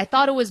seed. I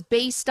thought it was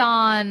based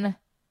on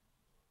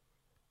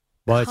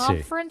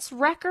conference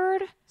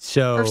record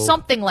or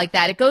something like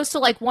that. It goes to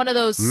like one of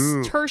those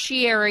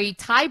tertiary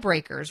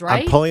tiebreakers,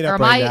 right? I'm pulling up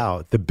right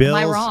now. The Bills,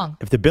 am I wrong?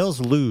 If the Bills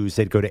lose,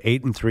 they'd go to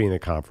 8-3 in the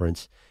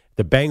conference. If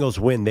the Bengals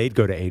win, they'd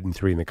go to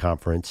 8-3 in the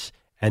conference,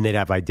 and they'd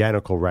have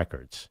identical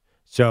records.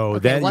 So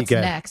then what's you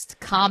get next?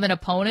 Common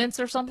opponents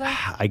or something?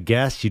 I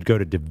guess you'd go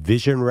to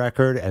division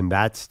record, and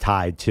that's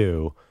tied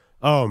too.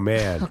 Oh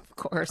man! Of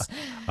course,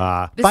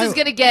 this is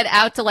going to get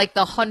out to like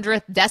the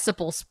 100th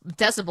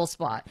decibel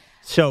spot.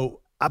 So.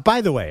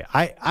 By the way,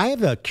 I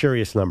have a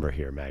curious number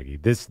here, Maggie.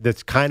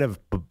 That's kind of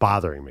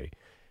bothering me.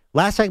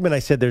 Last segment, I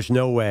said there's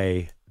no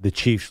way the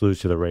Chiefs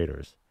lose to the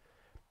Raiders.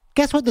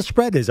 Guess what the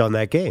spread is on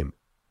that game?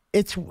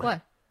 It's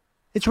what?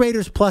 It's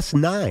Raiders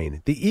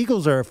 +9. The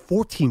Eagles are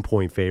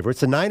 14-point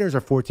favorites. The Niners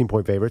are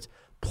 14-point favorites.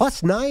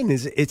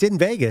 +9 it's in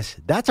Vegas.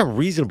 That's a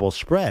reasonable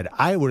spread.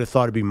 I would have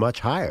thought it'd be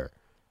much higher.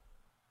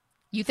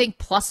 You think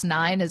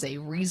 +9 is a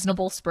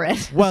reasonable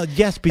spread? Well,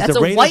 yes, because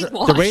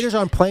the Raiders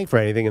aren't playing for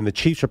anything, and the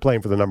Chiefs are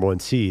playing for the number 1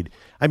 seed.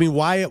 I mean,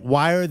 why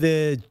are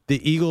the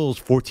Eagles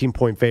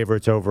 14-point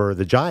favorites over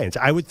the Giants?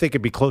 I would think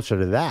it'd be closer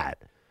to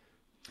that.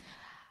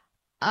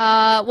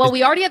 Well,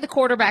 we already had the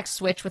quarterback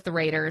switch with the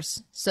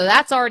Raiders, so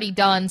that's already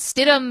done.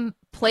 Stidham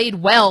played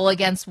well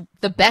against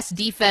the best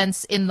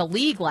defense in the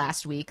league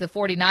last week, the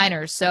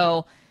 49ers,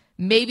 so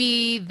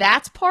maybe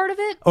that's part of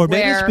it? Or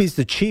maybe it's because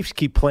the Chiefs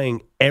keep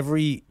playing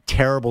every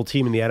terrible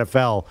team in the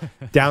NFL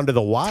down to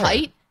the wire.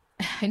 Tight?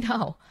 I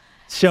know.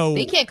 So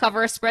they can't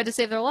cover a spread to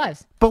save their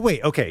lives. But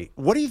wait, okay.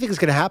 What do you think is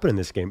going to happen in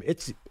this game?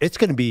 It's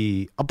going to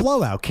be a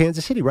blowout,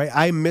 Kansas City, right?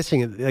 I'm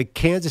missing it. Like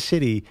Kansas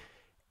City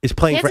is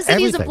playing for everything.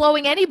 Kansas City isn't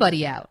blowing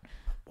anybody out.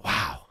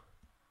 Wow.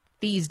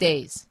 These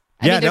days.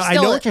 I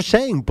know what you're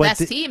saying. But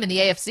best team in the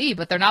AFC,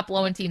 but they're not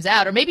blowing teams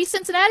out. Or maybe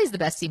Cincinnati's the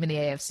best team in the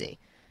AFC.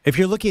 If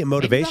you're looking at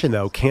motivation,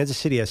 though, Kansas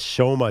City has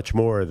so much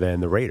more than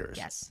the Raiders.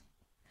 Yes.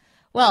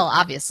 Well,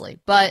 obviously.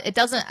 But it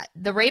doesn't –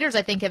 the Raiders,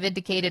 I think, have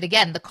indicated,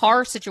 again, the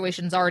Carr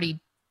situation's already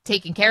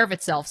taken care of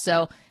itself.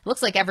 So it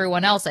looks like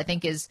everyone else, I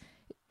think,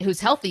 who's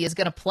healthy is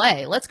going to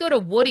play. Let's go to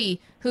Woody,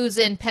 who's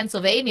in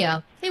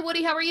Pennsylvania. Hey,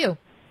 Woody, how are you?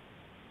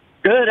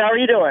 Good. How are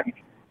you doing?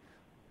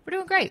 We're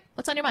doing great.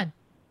 What's on your mind?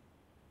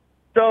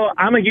 So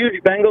I'm a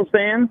huge Bengals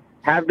fan,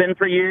 have been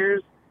for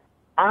years.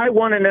 I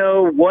want to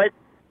know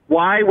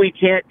why we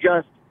can't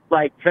just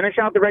finish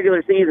out the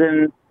regular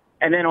season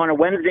and then on a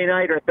Wednesday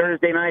night or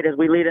Thursday night as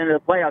we lead into the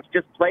playoffs,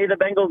 just play the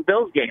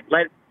Bengals-Bills game.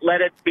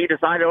 Let it be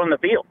decided on the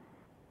field.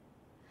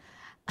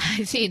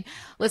 I mean,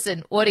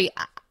 listen, Woody,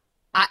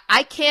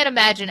 I can't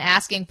imagine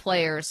asking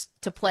players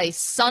to play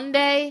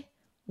Sunday,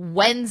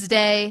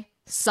 Wednesday,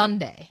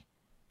 Sunday.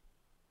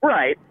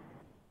 Right.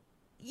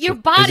 Your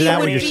body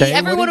would be, saying,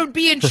 everyone Woody? would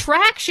be in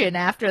traction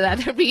after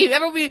that.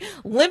 Everyone would be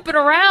limping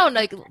around.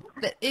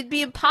 It'd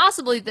be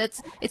impossible.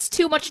 It's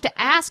too much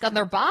to ask on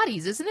their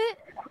bodies, isn't it?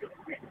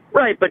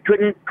 Right, but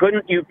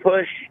couldn't you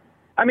push?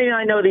 I mean,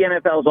 I know the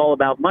NFL is all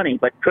about money,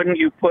 but couldn't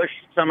you push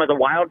some of the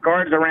wild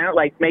cards around,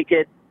 make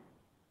it?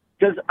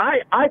 Because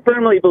I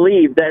firmly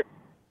believe that,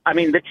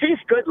 the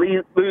Chiefs could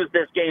lose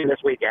this game this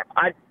weekend.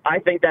 I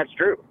think that's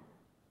true.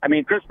 I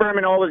mean, Chris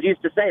Berman always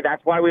used to say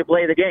that's why we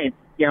play the game.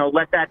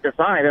 Let that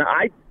decide. And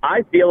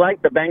I feel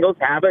like the Bengals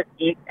have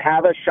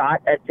a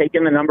shot at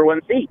taking the number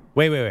 1 seed.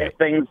 Wait. If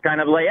things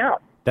kind of lay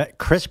out. That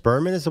Chris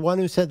Berman is the one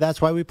who said that's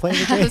why we play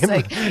the game. I was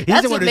like,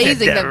 that's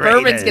amazing that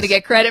Berman's going to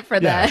get credit for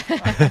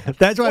that.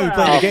 That's why we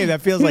play the game.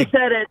 That feels he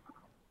said it.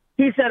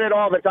 he said it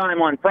all the time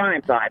on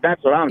prime time.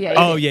 That's what I'm saying.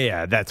 Oh,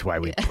 yeah. That's why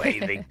we play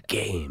the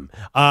game.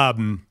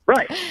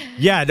 Right.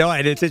 Yeah, no,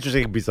 and it's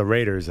interesting because the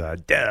Raiders, I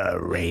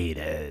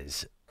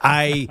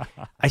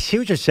see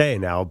what you're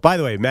saying now. By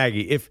the way,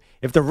 Maggie, if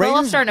the Raiders...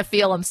 I'm starting to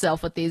feel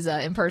himself with these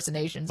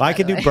impersonations. I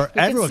can do...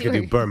 everyone can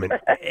do Berman.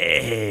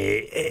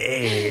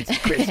 Hey, it's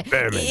Chris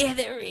Berman. Yeah,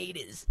 the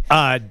Raiders.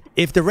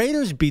 If the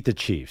Raiders beat the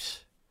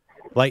Chiefs,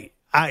 like,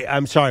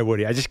 I'm sorry,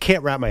 Woody, I just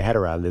can't wrap my head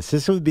around this.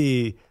 This would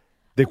be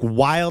the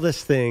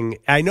wildest thing.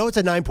 I know it's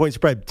a 9-point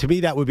spread. To me,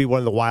 that would be one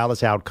of the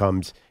wildest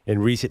outcomes in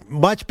recent,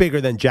 much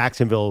bigger than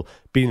Jacksonville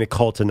beating the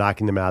Colts and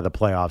knocking them out of the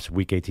playoffs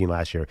Week 18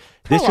 last year.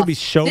 This would be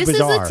so bizarre. This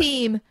is a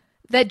team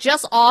that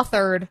just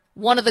authored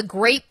one of the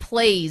great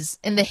plays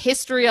in the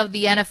history of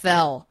the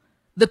NFL,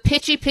 the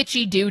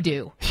pitchy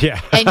doo-doo.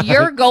 Yeah. And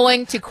you're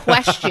going to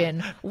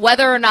question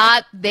whether or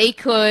not they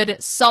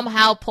could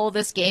somehow pull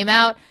this game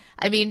out.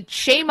 I mean,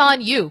 shame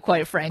on you,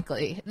 quite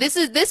frankly.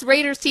 This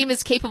Raiders team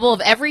is capable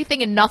of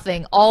everything and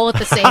nothing all at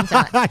the same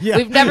time. Yeah.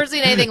 We've never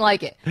seen anything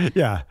like it.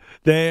 Yeah.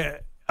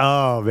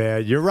 Oh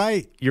man, you're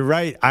right. You're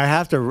right. I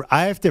have to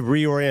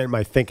reorient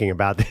my thinking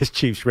about this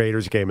Chiefs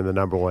Raiders game in the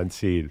number 1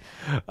 seed.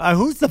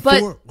 Who's the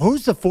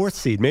 4th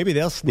seed? Maybe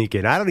they'll sneak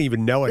in. I don't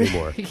even know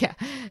anymore. Yeah,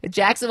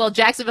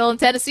 Jacksonville, and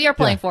Tennessee are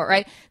playing for it,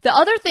 right? The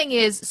other thing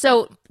is,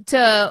 so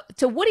to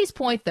Woody's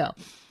point though,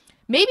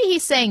 maybe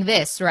he's saying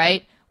this,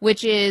 right,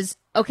 which is,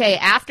 okay,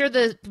 after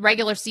the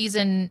regular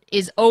season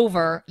is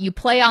over, you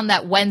play on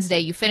that Wednesday,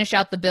 you finish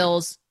out the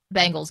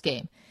Bills-Bengals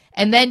game,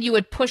 and then you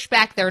would push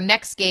back their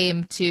next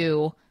game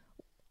to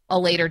a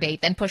later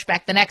date, then push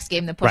back the next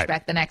game, then push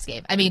back the next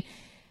game. I mean,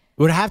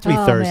 it would have to be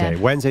Thursday.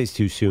 Man. Wednesday's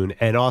too soon.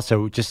 And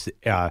also, just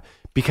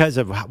because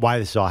of why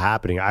this is all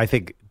happening, I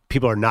think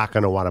people are not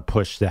going to want to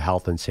push the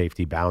health and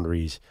safety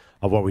boundaries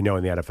of what we know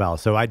in the NFL.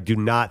 So I do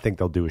not think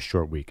they'll do a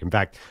short week. In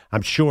fact,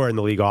 I'm sure in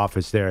the league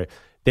office they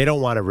don't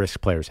want to risk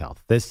players'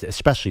 health, this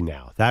especially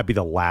now. That'd be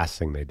the last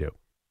thing they do.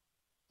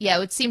 Yeah, it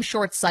would seem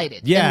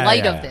short-sighted in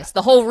light of this.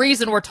 The whole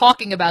reason we're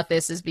talking about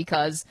this is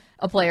because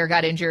a player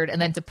got injured,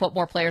 and then to put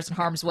more players in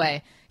harm's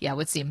way,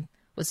 would seem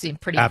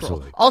pretty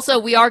Absolutely. cruel. Also,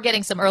 we are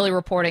getting some early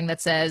reporting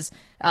that says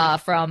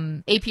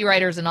from AP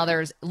writers and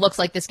others, it looks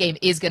like this game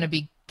is going to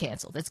be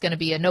canceled. It's going to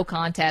be a no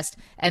contest,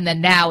 and then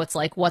now it's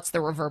like, what's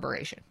the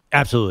reverberation?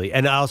 Absolutely.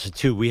 And also,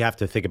 too, we have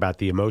to think about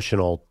the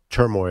emotional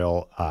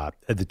turmoil,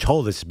 the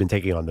toll this has been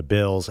taking on the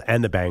Bills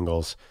and the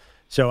Bengals.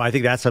 So I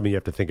think that's something you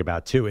have to think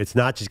about, too. It's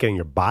not just getting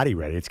your body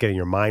ready, it's getting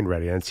your mind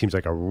ready, and it seems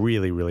like a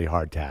really, really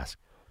hard task.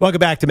 Welcome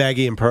back to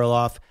Maggie and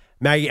Perloff.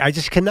 Maggie, I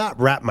just cannot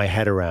wrap my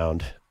head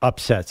around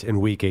upsets in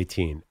Week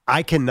 18.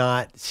 I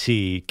cannot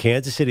see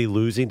Kansas City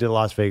losing to the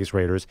Las Vegas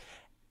Raiders,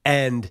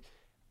 and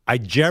I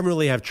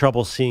generally have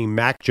trouble seeing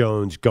Mac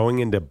Jones going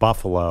into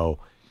Buffalo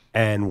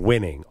and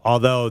winning,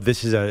 although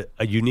this is a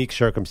unique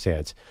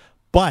circumstance.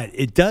 But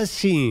it does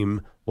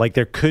seem like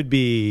there could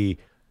be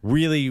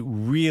really,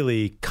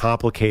 really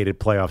complicated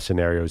playoff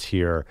scenarios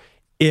here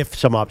if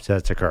some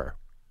upsets occur.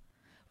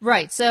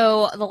 Right.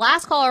 So the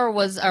last caller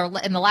was, or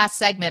in the last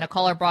segment, a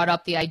caller brought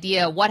up the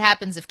idea, what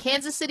happens if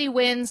Kansas City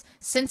wins,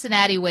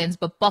 Cincinnati wins,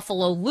 but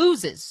Buffalo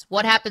loses?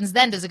 What happens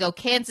then? Does it go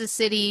Kansas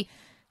City,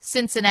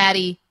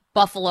 Cincinnati,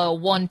 Buffalo,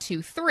 1,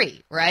 2,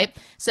 3, right?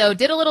 So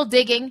did a little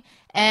digging,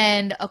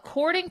 and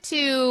according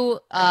to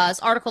this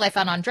article I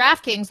found on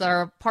DraftKings, that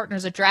are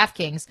partners at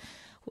DraftKings,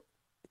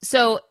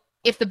 so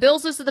if the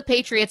Bills lose to the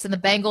Patriots and the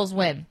Bengals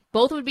win,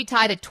 both would be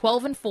tied at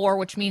 12-4,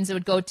 which means it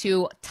would go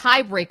to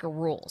tiebreaker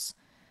rules.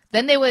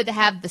 Then they would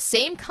have the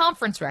same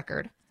conference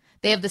record.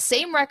 They have the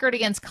same record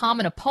against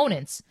common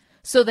opponents.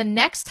 So the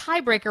next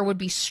tiebreaker would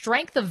be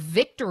strength of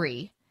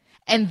victory,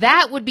 and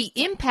that would be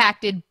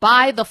impacted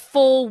by the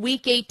full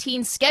Week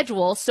 18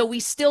 schedule. So we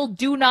still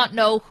do not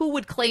know who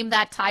would claim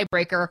that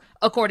tiebreaker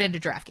according to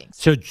DraftKings.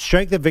 So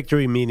strength of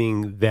victory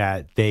meaning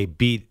that they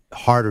beat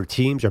harder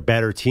teams or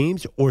better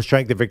teams, or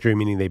strength of victory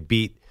meaning they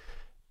beat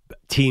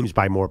teams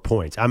by more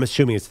points? I'm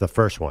assuming it's the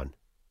first one.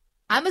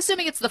 I'm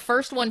assuming it's the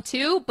first one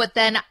too, but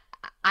then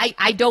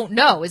I don't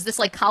know. Is this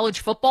like college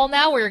football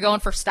now where you're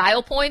going for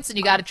style points and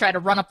you got to try to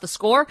run up the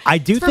score?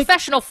 It's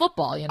professional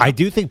football, you know. I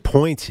do think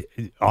points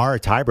are a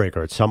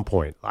tiebreaker at some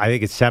point. I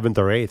think it's 7th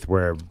or 8th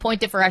where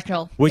point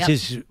differential, which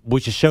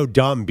is so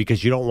dumb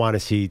because you don't want to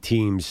see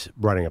teams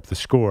running up the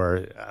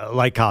score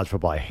like college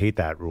football. I hate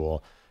that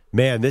rule.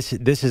 Man, this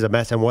is a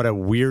mess, and what a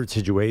weird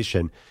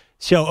situation.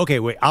 So, okay,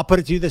 wait, I'll put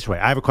it to you this way.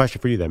 I have a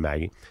question for you then,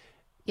 Maggie.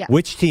 Yeah.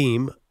 Which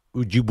team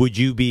would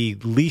you be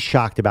least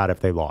shocked about if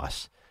they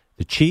lost?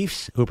 The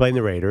Chiefs, who are playing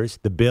the Raiders,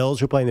 the Bills,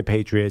 who are playing the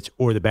Patriots,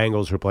 or the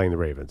Bengals, who are playing the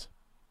Ravens?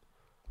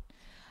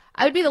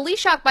 I would be the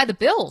least shocked by the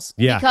Bills.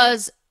 Yeah.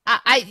 Because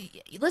I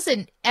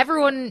listen,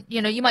 everyone,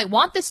 you might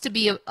want this to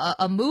be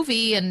a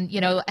movie and,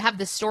 have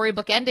this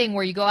storybook ending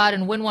where you go out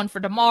and win one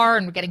for DeMar,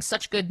 and we're getting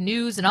such good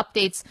news and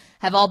updates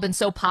have all been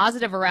so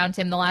positive around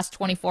him the last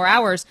 24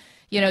 hours.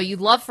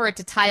 You'd love for it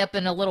to tie up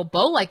in a little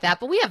bow like that,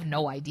 but we have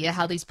no idea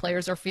how these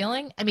players are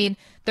feeling. I mean,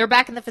 they're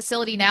back in the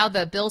facility now.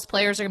 The Bills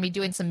players are going to be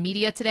doing some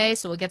media today,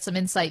 so we'll get some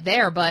insight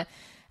there. But,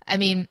 I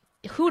mean,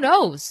 who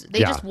knows? They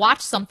Yeah. just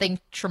watched something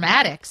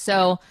traumatic.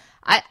 So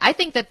I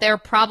think that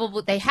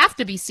they have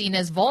to be seen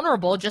as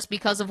vulnerable just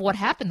because of what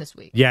happened this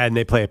week. Yeah, and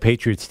they play a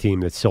Patriots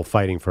team that's still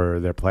fighting for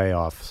their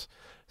playoffs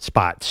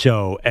spot.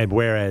 So, and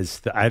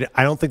whereas I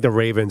don't think the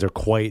Ravens are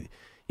quite,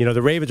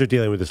 the Ravens are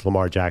dealing with this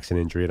Lamar Jackson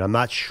injury, and I'm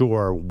not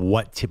sure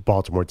what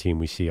Baltimore team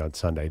we see on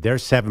Sunday. They're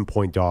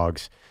 7-point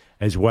dogs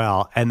as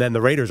well. And then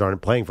the Raiders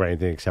aren't playing for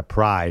anything except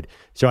pride.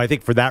 So I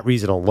think for that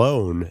reason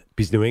alone,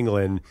 because New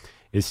England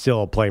is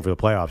still playing for the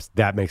playoffs,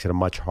 that makes it a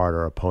much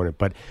harder opponent.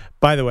 But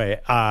by the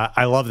way,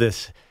 I love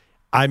this.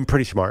 I'm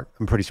pretty smart.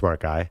 I'm a pretty smart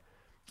guy.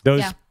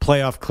 Those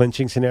playoff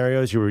clinching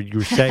scenarios, you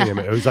were saying them.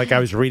 It was like I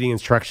was reading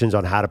instructions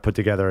on how to put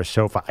together a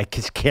sofa. I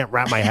just can't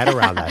wrap my head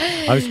around that.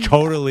 I was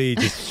totally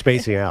just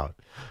spacing out.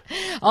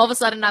 All of a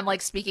sudden, I'm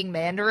like speaking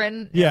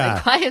Mandarin. Yeah.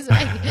 Like, why is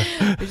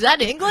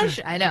that English?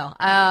 I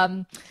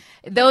know.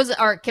 Those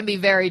can be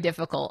very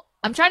difficult.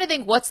 I'm trying to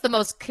think what's the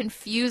most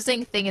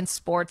confusing thing in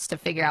sports to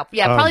figure out.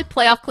 Yeah, probably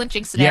playoff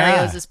clinching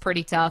scenarios is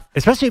pretty tough.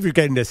 Especially if you're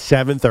getting to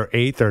 7th or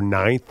 8th or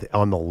 9th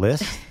on the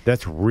list.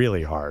 That's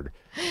really hard.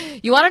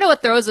 You want to know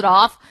what throws it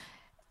off?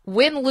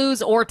 Win,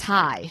 lose, or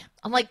tie.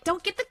 I'm like,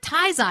 don't get the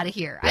ties out of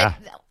here. Yeah.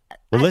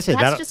 Well, listen,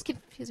 that's just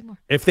confusing more.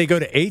 If they go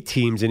to 8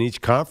 teams in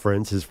each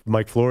conference, as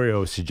Mike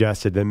Florio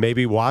suggested, then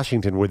maybe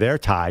Washington, with their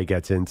tie,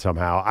 gets in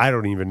somehow. I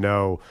don't even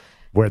know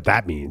what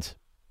that means.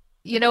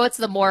 You know what's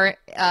the more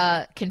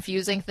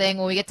confusing thing?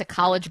 When we get to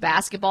college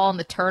basketball in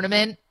the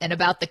tournament and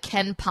about the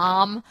Ken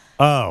Pom.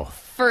 Oh.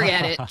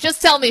 Forget it.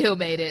 Just tell me who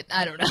made it.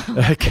 I don't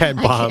know. Ken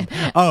Pom.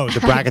 Oh,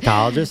 the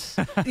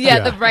bracketologists? Yeah,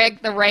 the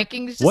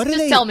rankings.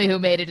 Just tell me who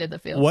made it in the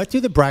field. What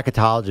do the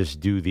bracketologists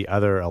do the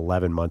other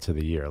 11 months of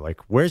the year? Like,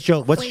 what's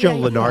Joe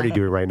Lunardi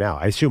doing right now?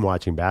 I assume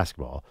watching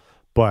basketball,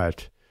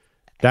 but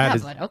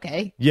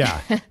okay. Yeah.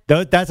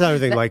 That's another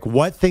thing. Like,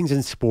 what things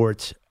in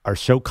sports are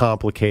so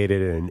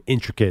complicated and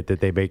intricate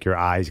that they make your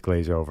eyes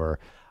glaze over?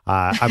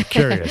 I'm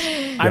curious.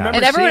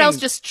 And everyone else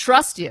just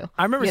trusts you.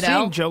 I remember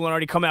seeing Joe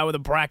Lunardi come out with a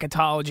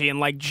bracketology in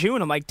like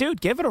June. I'm like,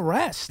 dude, give it a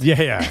rest.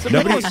 Yeah. It's the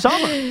middle of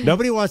summer.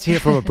 Nobody wants to hear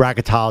from a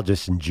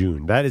bracketologist in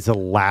June. That is the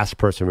last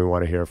person we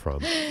want to hear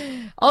from.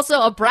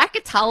 Also, a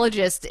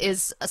bracketologist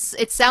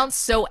it sounds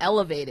so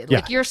elevated. Yeah.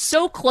 Like you're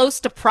so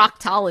close to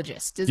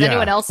proctologist. Does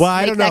anyone else Well,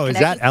 I don't know. Is that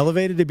connection?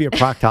 elevated to be a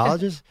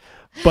proctologist?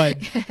 But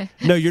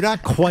no, you're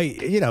not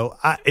quite,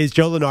 is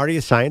Joe Lunardi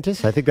a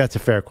scientist? I think that's a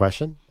fair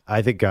question.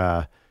 I think,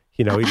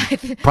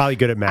 he's probably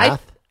good at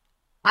math.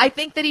 I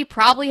think that he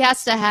probably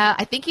has to have,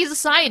 I think he's a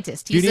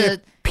scientist. He's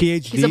a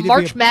PhD. He's a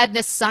March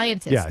Madness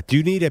scientist. Yeah. Do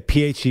you need a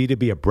PhD to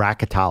be a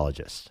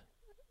bracketologist?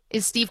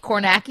 Is Steve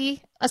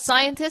Kornacki a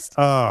scientist?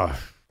 Oh,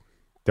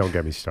 don't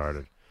get me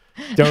started.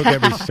 Don't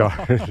get me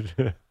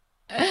started.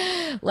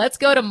 Let's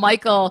go to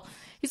Michael.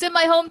 He's in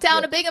my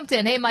hometown of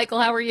Binghamton. Hey,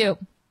 Michael, how are you?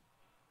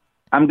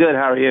 I'm good.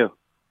 How are you?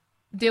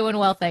 Doing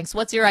well, thanks.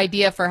 What's your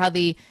idea for how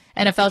the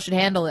NFL should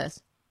handle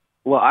this?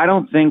 Well, I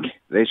don't think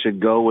they should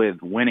go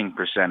with winning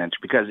percentage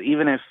because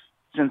even if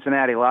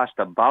Cincinnati lost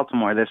to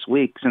Baltimore this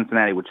week,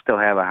 Cincinnati would still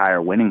have a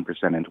higher winning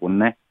percentage,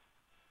 wouldn't they?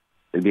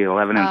 It'd be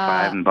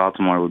 11-5, and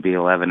Baltimore would be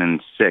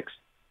 11-6. Yeah,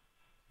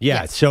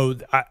 Yes. So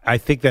I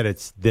think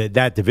that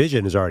that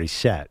division is already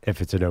set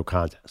if it's a no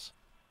contest.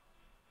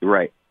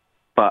 Right.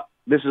 But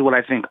this is what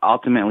I think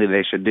ultimately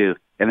they should do.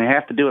 And they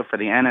have to do it for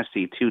the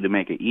NFC, too, to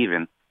make it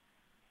even.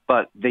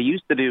 But they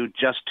used to do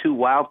just 2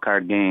 wild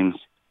card games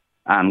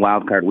on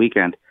wild card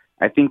weekend.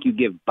 I think you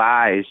give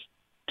buys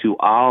to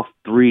all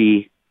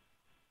 3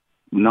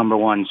 number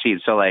 1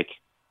 seeds. So,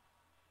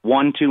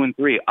 1, 2, and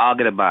 3 all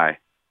get a bye.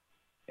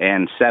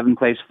 And 7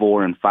 plays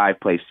 4 and 5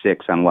 plays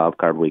 6 on wild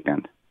card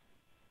weekend.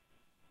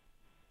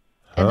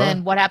 And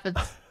then what happens?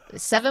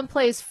 7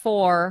 plays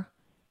 4.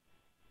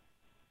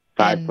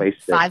 5 plays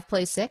 6. 5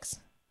 plays 6?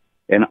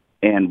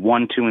 And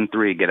 1, 2, and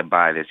 3 get a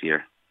bye this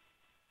year.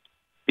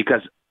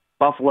 Because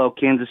Buffalo,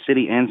 Kansas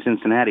City, and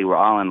Cincinnati were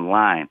all in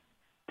line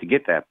to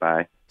get that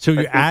bye. So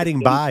you're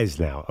adding buys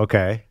now.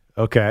 Okay.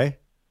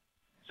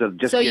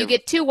 So you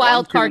get 2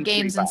 wild card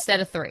games instead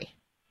of 3.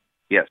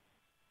 Yes.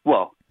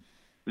 Well,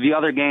 the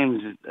other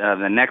games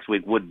the next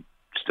week would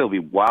still be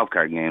wild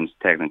card games,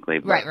 technically.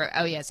 But, Right.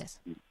 Oh, yes.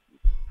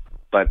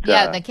 But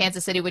then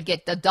Kansas City would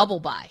get the double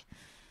bye.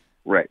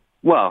 Right.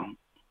 Well,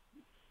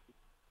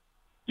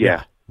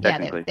 yeah.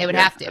 Yeah, they would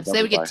have to. So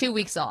they would get 2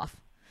 weeks off.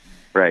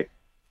 Right.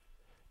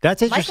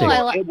 That's interesting.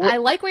 Michael, I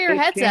like where your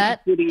head's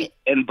at. Kansas City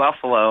and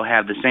Buffalo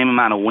have the same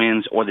amount of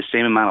wins or the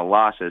same amount of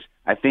losses.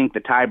 I think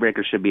the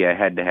tiebreaker should be a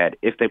head-to-head.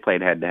 If they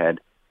played head-to-head,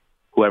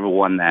 whoever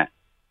won that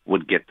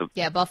would get the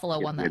Buffalo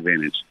won that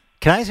advantage.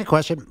 Can I ask a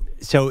question?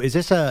 So is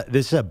this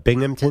a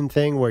Binghamton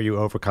thing where you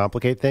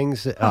overcomplicate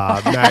things,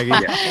 Maggie?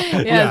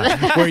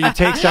 Yeah. Where you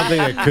take something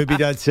that could be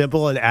done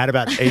simple and add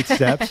about 8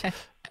 steps?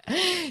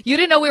 You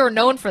didn't know we were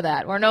known for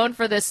that. We're known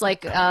for this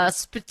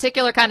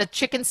particular kind of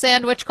chicken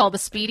sandwich called the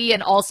Speedy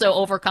and also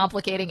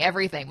overcomplicating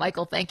everything.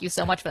 Michael, thank you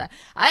so much for that.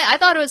 I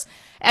thought it was,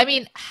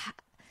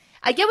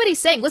 I get what he's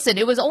saying. Listen,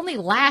 it was only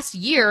last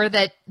year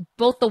that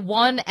both the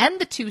 1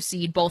 and the 2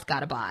 seed both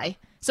got a bye.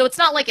 So it's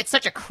not like it's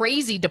such a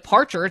crazy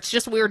departure. It's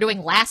just we were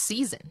doing last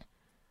season.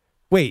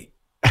 Wait,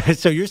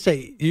 so you're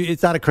saying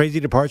it's not a crazy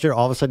departure?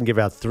 All of a sudden give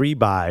out 3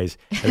 buys,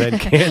 and then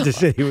Kansas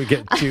City would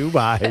get 2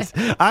 buys.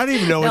 I don't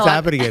even know what's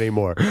happening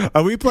anymore.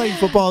 Are we playing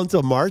football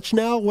until March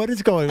now? What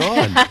is going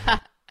on?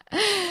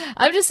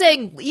 I'm just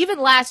saying, even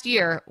last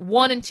year,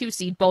 1 and 2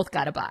 seed both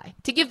got a bye.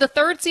 To give the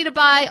 3rd seed a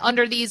bye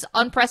under these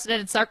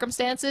unprecedented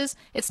circumstances,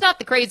 it's not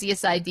the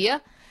craziest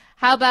idea.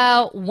 How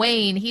about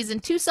Wayne? He's in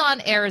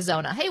Tucson,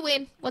 Arizona. Hey,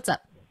 Wayne, what's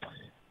up?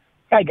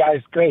 Hi, guys.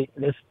 Great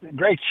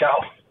show.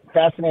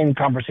 Fascinating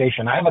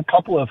conversation. I have a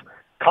couple of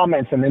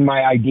comments and then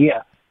my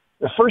idea.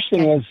 The first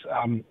thing is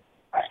I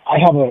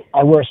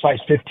wear a size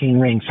 15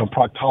 ring, so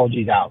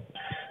proctology's out.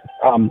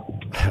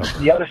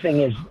 The other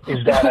thing is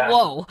that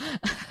whoa.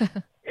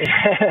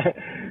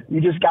 You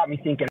just got me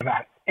thinking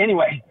about it.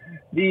 Anyway,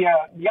 the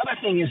other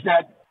thing is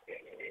that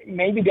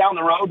maybe down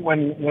the road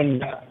when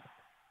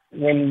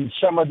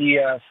some of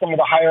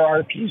the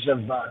hierarchies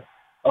of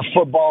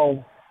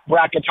football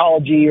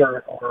bracketology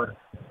or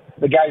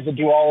the guys that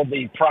do all of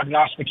the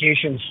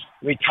prognostications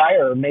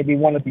retire, maybe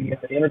one of the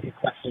interview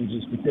questions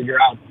is to figure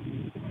out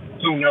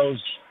who knows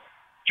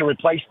to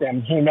replace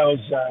them, who knows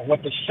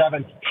what the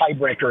 7th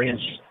tiebreaker is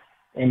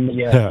in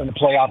the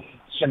playoff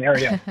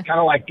scenario. Kind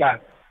of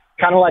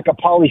like a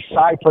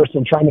poli-sci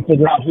person trying to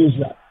figure out who's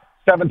the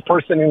 7th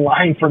person in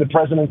line for the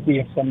presidency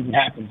if something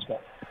happens. But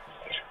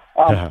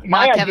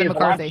my Not idea Kevin is a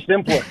lot McCarthy.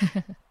 simpler.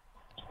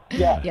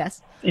 Yeah.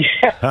 Yes.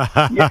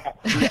 Yeah.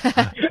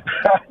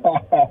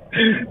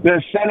 The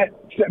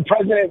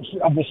president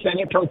of the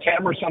Senate pro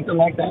tem or something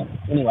like that.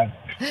 Anyway,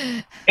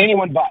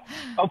 anyone but.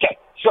 Okay,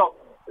 so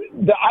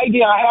the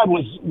idea I had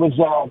was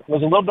a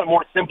little bit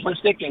more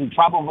simplistic, and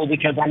probably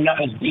because I'm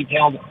not as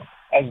detailed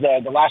as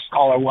the last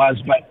caller was.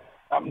 But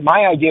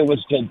my idea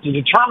was to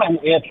determine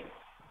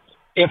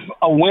if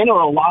a win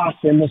or a loss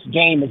in this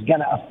game is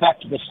going to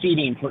affect the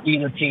seeding for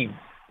either team.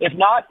 If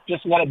not,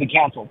 just let it be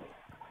canceled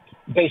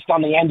based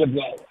on the end of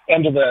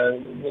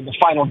the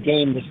final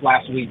game this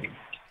last week.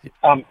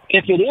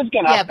 If it is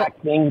going to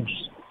affect things,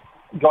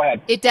 go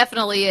ahead. It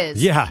definitely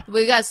is. Yeah.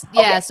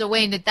 Okay. So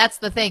Wayne, that's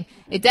the thing.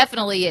 It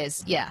definitely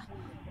is. Yeah.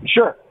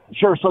 Sure.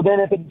 So then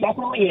if it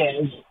definitely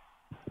is,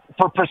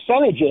 for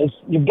percentages,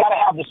 you've got to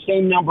have the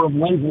same number of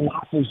wins and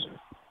losses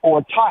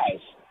or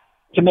ties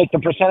to make the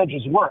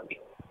percentages work.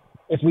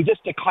 If we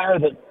just declare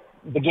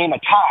the game a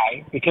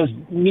tie, because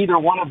neither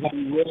one of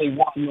them really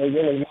won or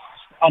really lost,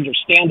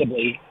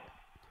 understandably,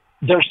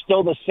 there's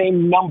still the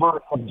same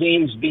number of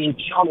games being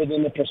counted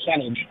in the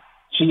percentage.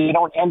 So you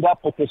don't end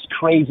up with this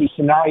crazy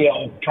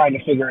scenario of trying to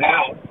figure it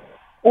out.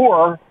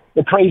 Or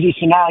the crazy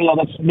scenario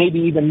that's maybe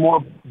even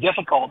more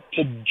difficult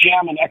to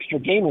jam an extra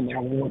game in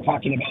there when we're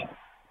talking about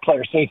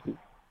player safety.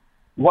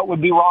 What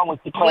would be wrong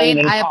with declaring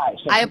Wayne, a tie?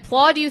 I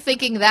applaud you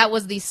thinking that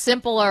was the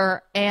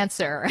simpler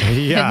answer.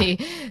 Yeah. And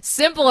the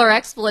simpler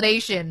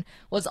explanation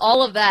was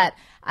all of that.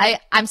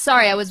 I'm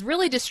sorry, I was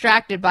really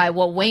distracted by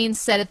what Wayne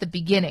said at the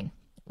beginning.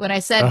 When I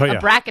said a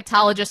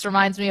bracketologist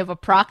reminds me of a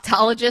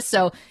proctologist,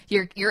 so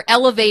you're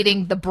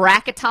elevating the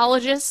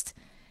bracketologist.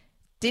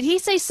 Did he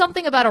say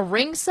something about a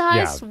ring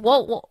size? Yeah,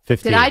 what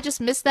 15. Did I just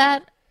miss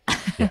that?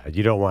 Yeah,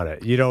 you don't want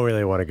to. You don't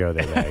really want to go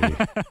there, Maggie.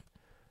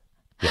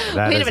 Wait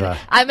a minute.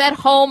 I'm at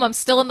home. I'm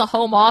still in the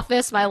home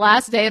office, my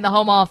last day in the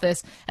home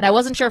office, and I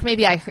wasn't sure if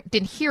maybe I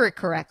didn't hear it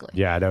correctly.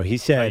 Yeah, no, he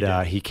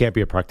said he can't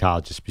be a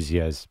proctologist because he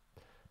has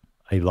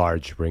a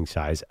large ring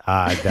size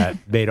that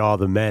made all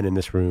the men in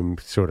this room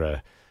sort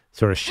of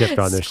shift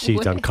on their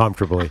seats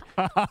uncomfortably.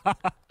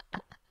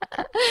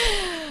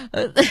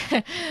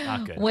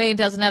 Wayne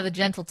doesn't have the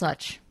gentle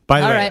touch.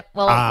 By the way, all right,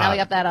 well, now we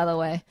got that out of the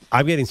way.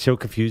 I'm getting so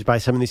confused by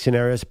some of these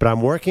scenarios, but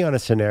I'm working on a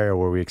scenario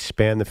where we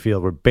expand the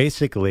field, where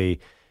basically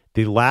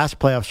the last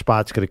playoff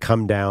spot's going to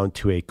come down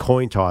to a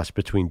coin toss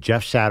between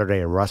Jeff Saturday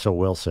and Russell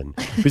Wilson.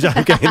 Because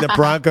I'm getting the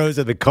Broncos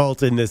and the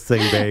Colts in this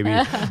thing, baby.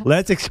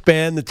 Let's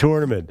expand the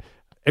tournament.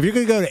 If you're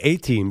going to go to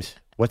 8 teams,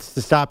 what's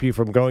to stop you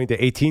from going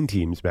to 18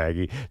 teams,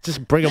 Maggie?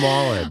 Just bring them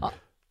all in.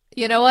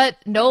 You know what?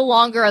 No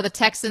longer are the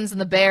Texans and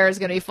the Bears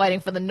going to be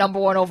fighting for the number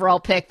 1 overall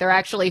pick. They're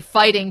actually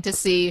fighting to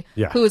see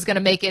who's going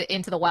to make it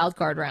into the wild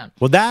card round.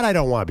 Well, that I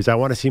don't want, because I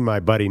want to see my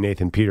buddy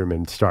Nathan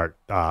Peterman start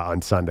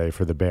on Sunday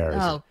for the Bears.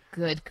 Oh,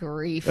 good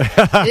grief.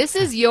 This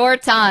is your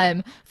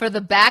time for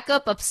the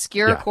backup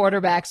obscure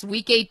quarterbacks.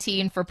 Week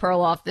 18 for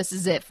Perloff. This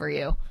is it for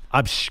you.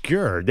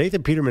 Obscure.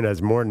 Nathan Peterman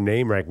has more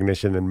name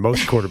recognition than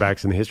most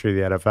quarterbacks in the history of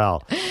the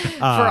NFL.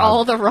 For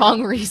all the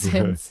wrong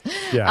reasons.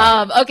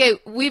 Okay,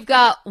 we've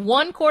got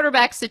one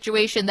quarterback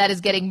situation that is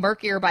getting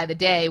murkier by the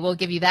day. We'll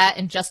give you that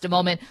in just a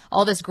moment.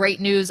 All this great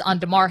news on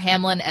DeMar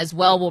Hamlin as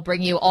well. We'll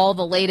bring you all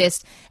the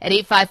latest at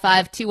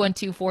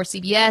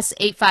 855-212-4CBS,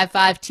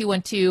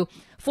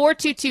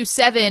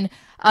 855-212-4227.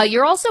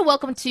 You're also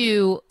welcome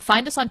to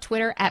find us on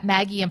Twitter at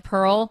Maggie and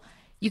Pearl.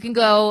 You can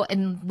go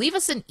and leave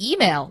us an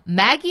email,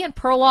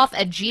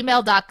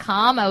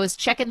 maggieandperloff@gmail.com. I was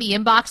checking the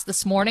inbox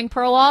this morning,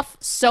 Perloff.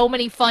 So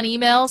many fun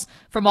emails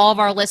from all of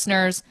our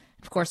listeners.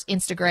 Of course,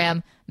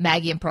 Instagram,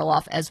 Maggie and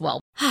Perloff as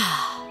well.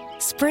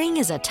 Spring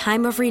is a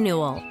time of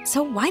renewal,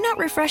 so why not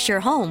refresh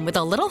your home with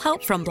a little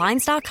help from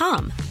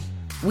Blinds.com?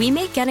 We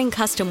make getting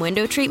custom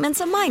window treatments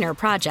a minor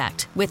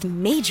project with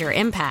major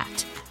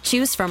impact.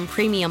 Choose from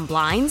premium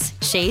blinds,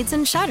 shades,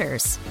 and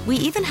shutters. We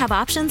even have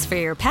options for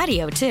your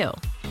patio, too.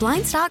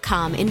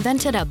 Blinds.com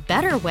invented a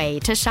better way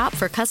to shop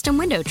for custom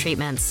window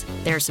treatments.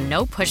 There's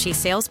no pushy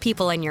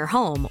salespeople in your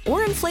home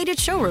or inflated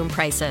showroom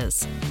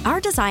prices.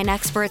 Our design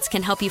experts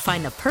can help you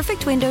find the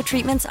perfect window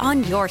treatments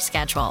on your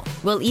schedule.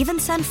 We'll even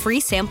send free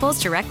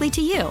samples directly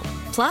to you.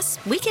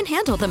 Plus, we can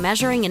handle the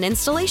measuring and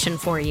installation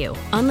for you.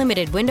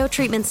 Unlimited window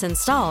treatments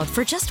installed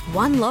for just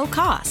one low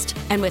cost.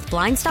 And with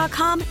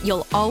Blinds.com,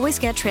 you'll always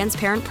get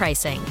transparent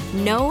pricing.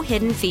 No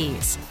hidden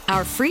fees.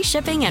 Our free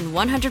shipping and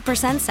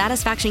 100%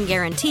 satisfaction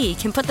guarantee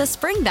can put the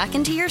spring back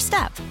into your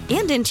step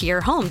and into your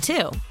home,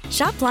 too.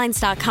 Shop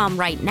Blinds.com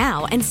right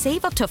now and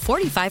save up to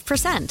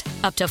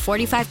 45%. Up to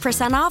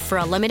 45% off for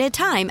a limited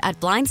time at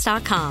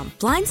Blinds.com.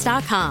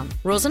 Blinds.com.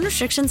 Rules and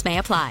restrictions may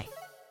apply.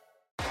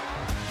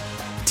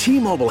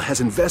 T-Mobile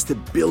has invested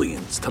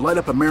billions to light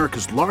up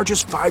America's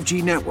largest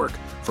 5G network,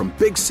 from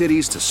big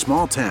cities to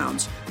small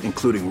towns,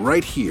 including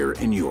right here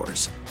in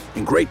yours.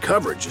 And great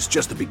coverage is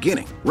just the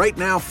beginning. Right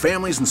now,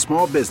 families and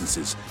small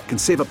businesses can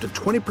save up to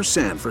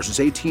 20% versus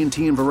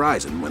AT&T and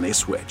Verizon when they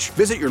switch.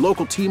 Visit your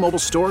local T-Mobile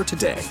store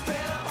today.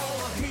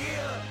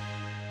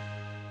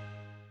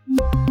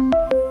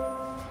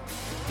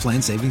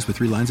 Plan savings with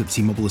 3 lines of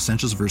T-Mobile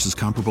Essentials versus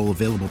comparable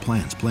available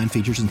plans. Plan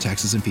features and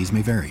taxes and fees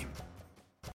may vary.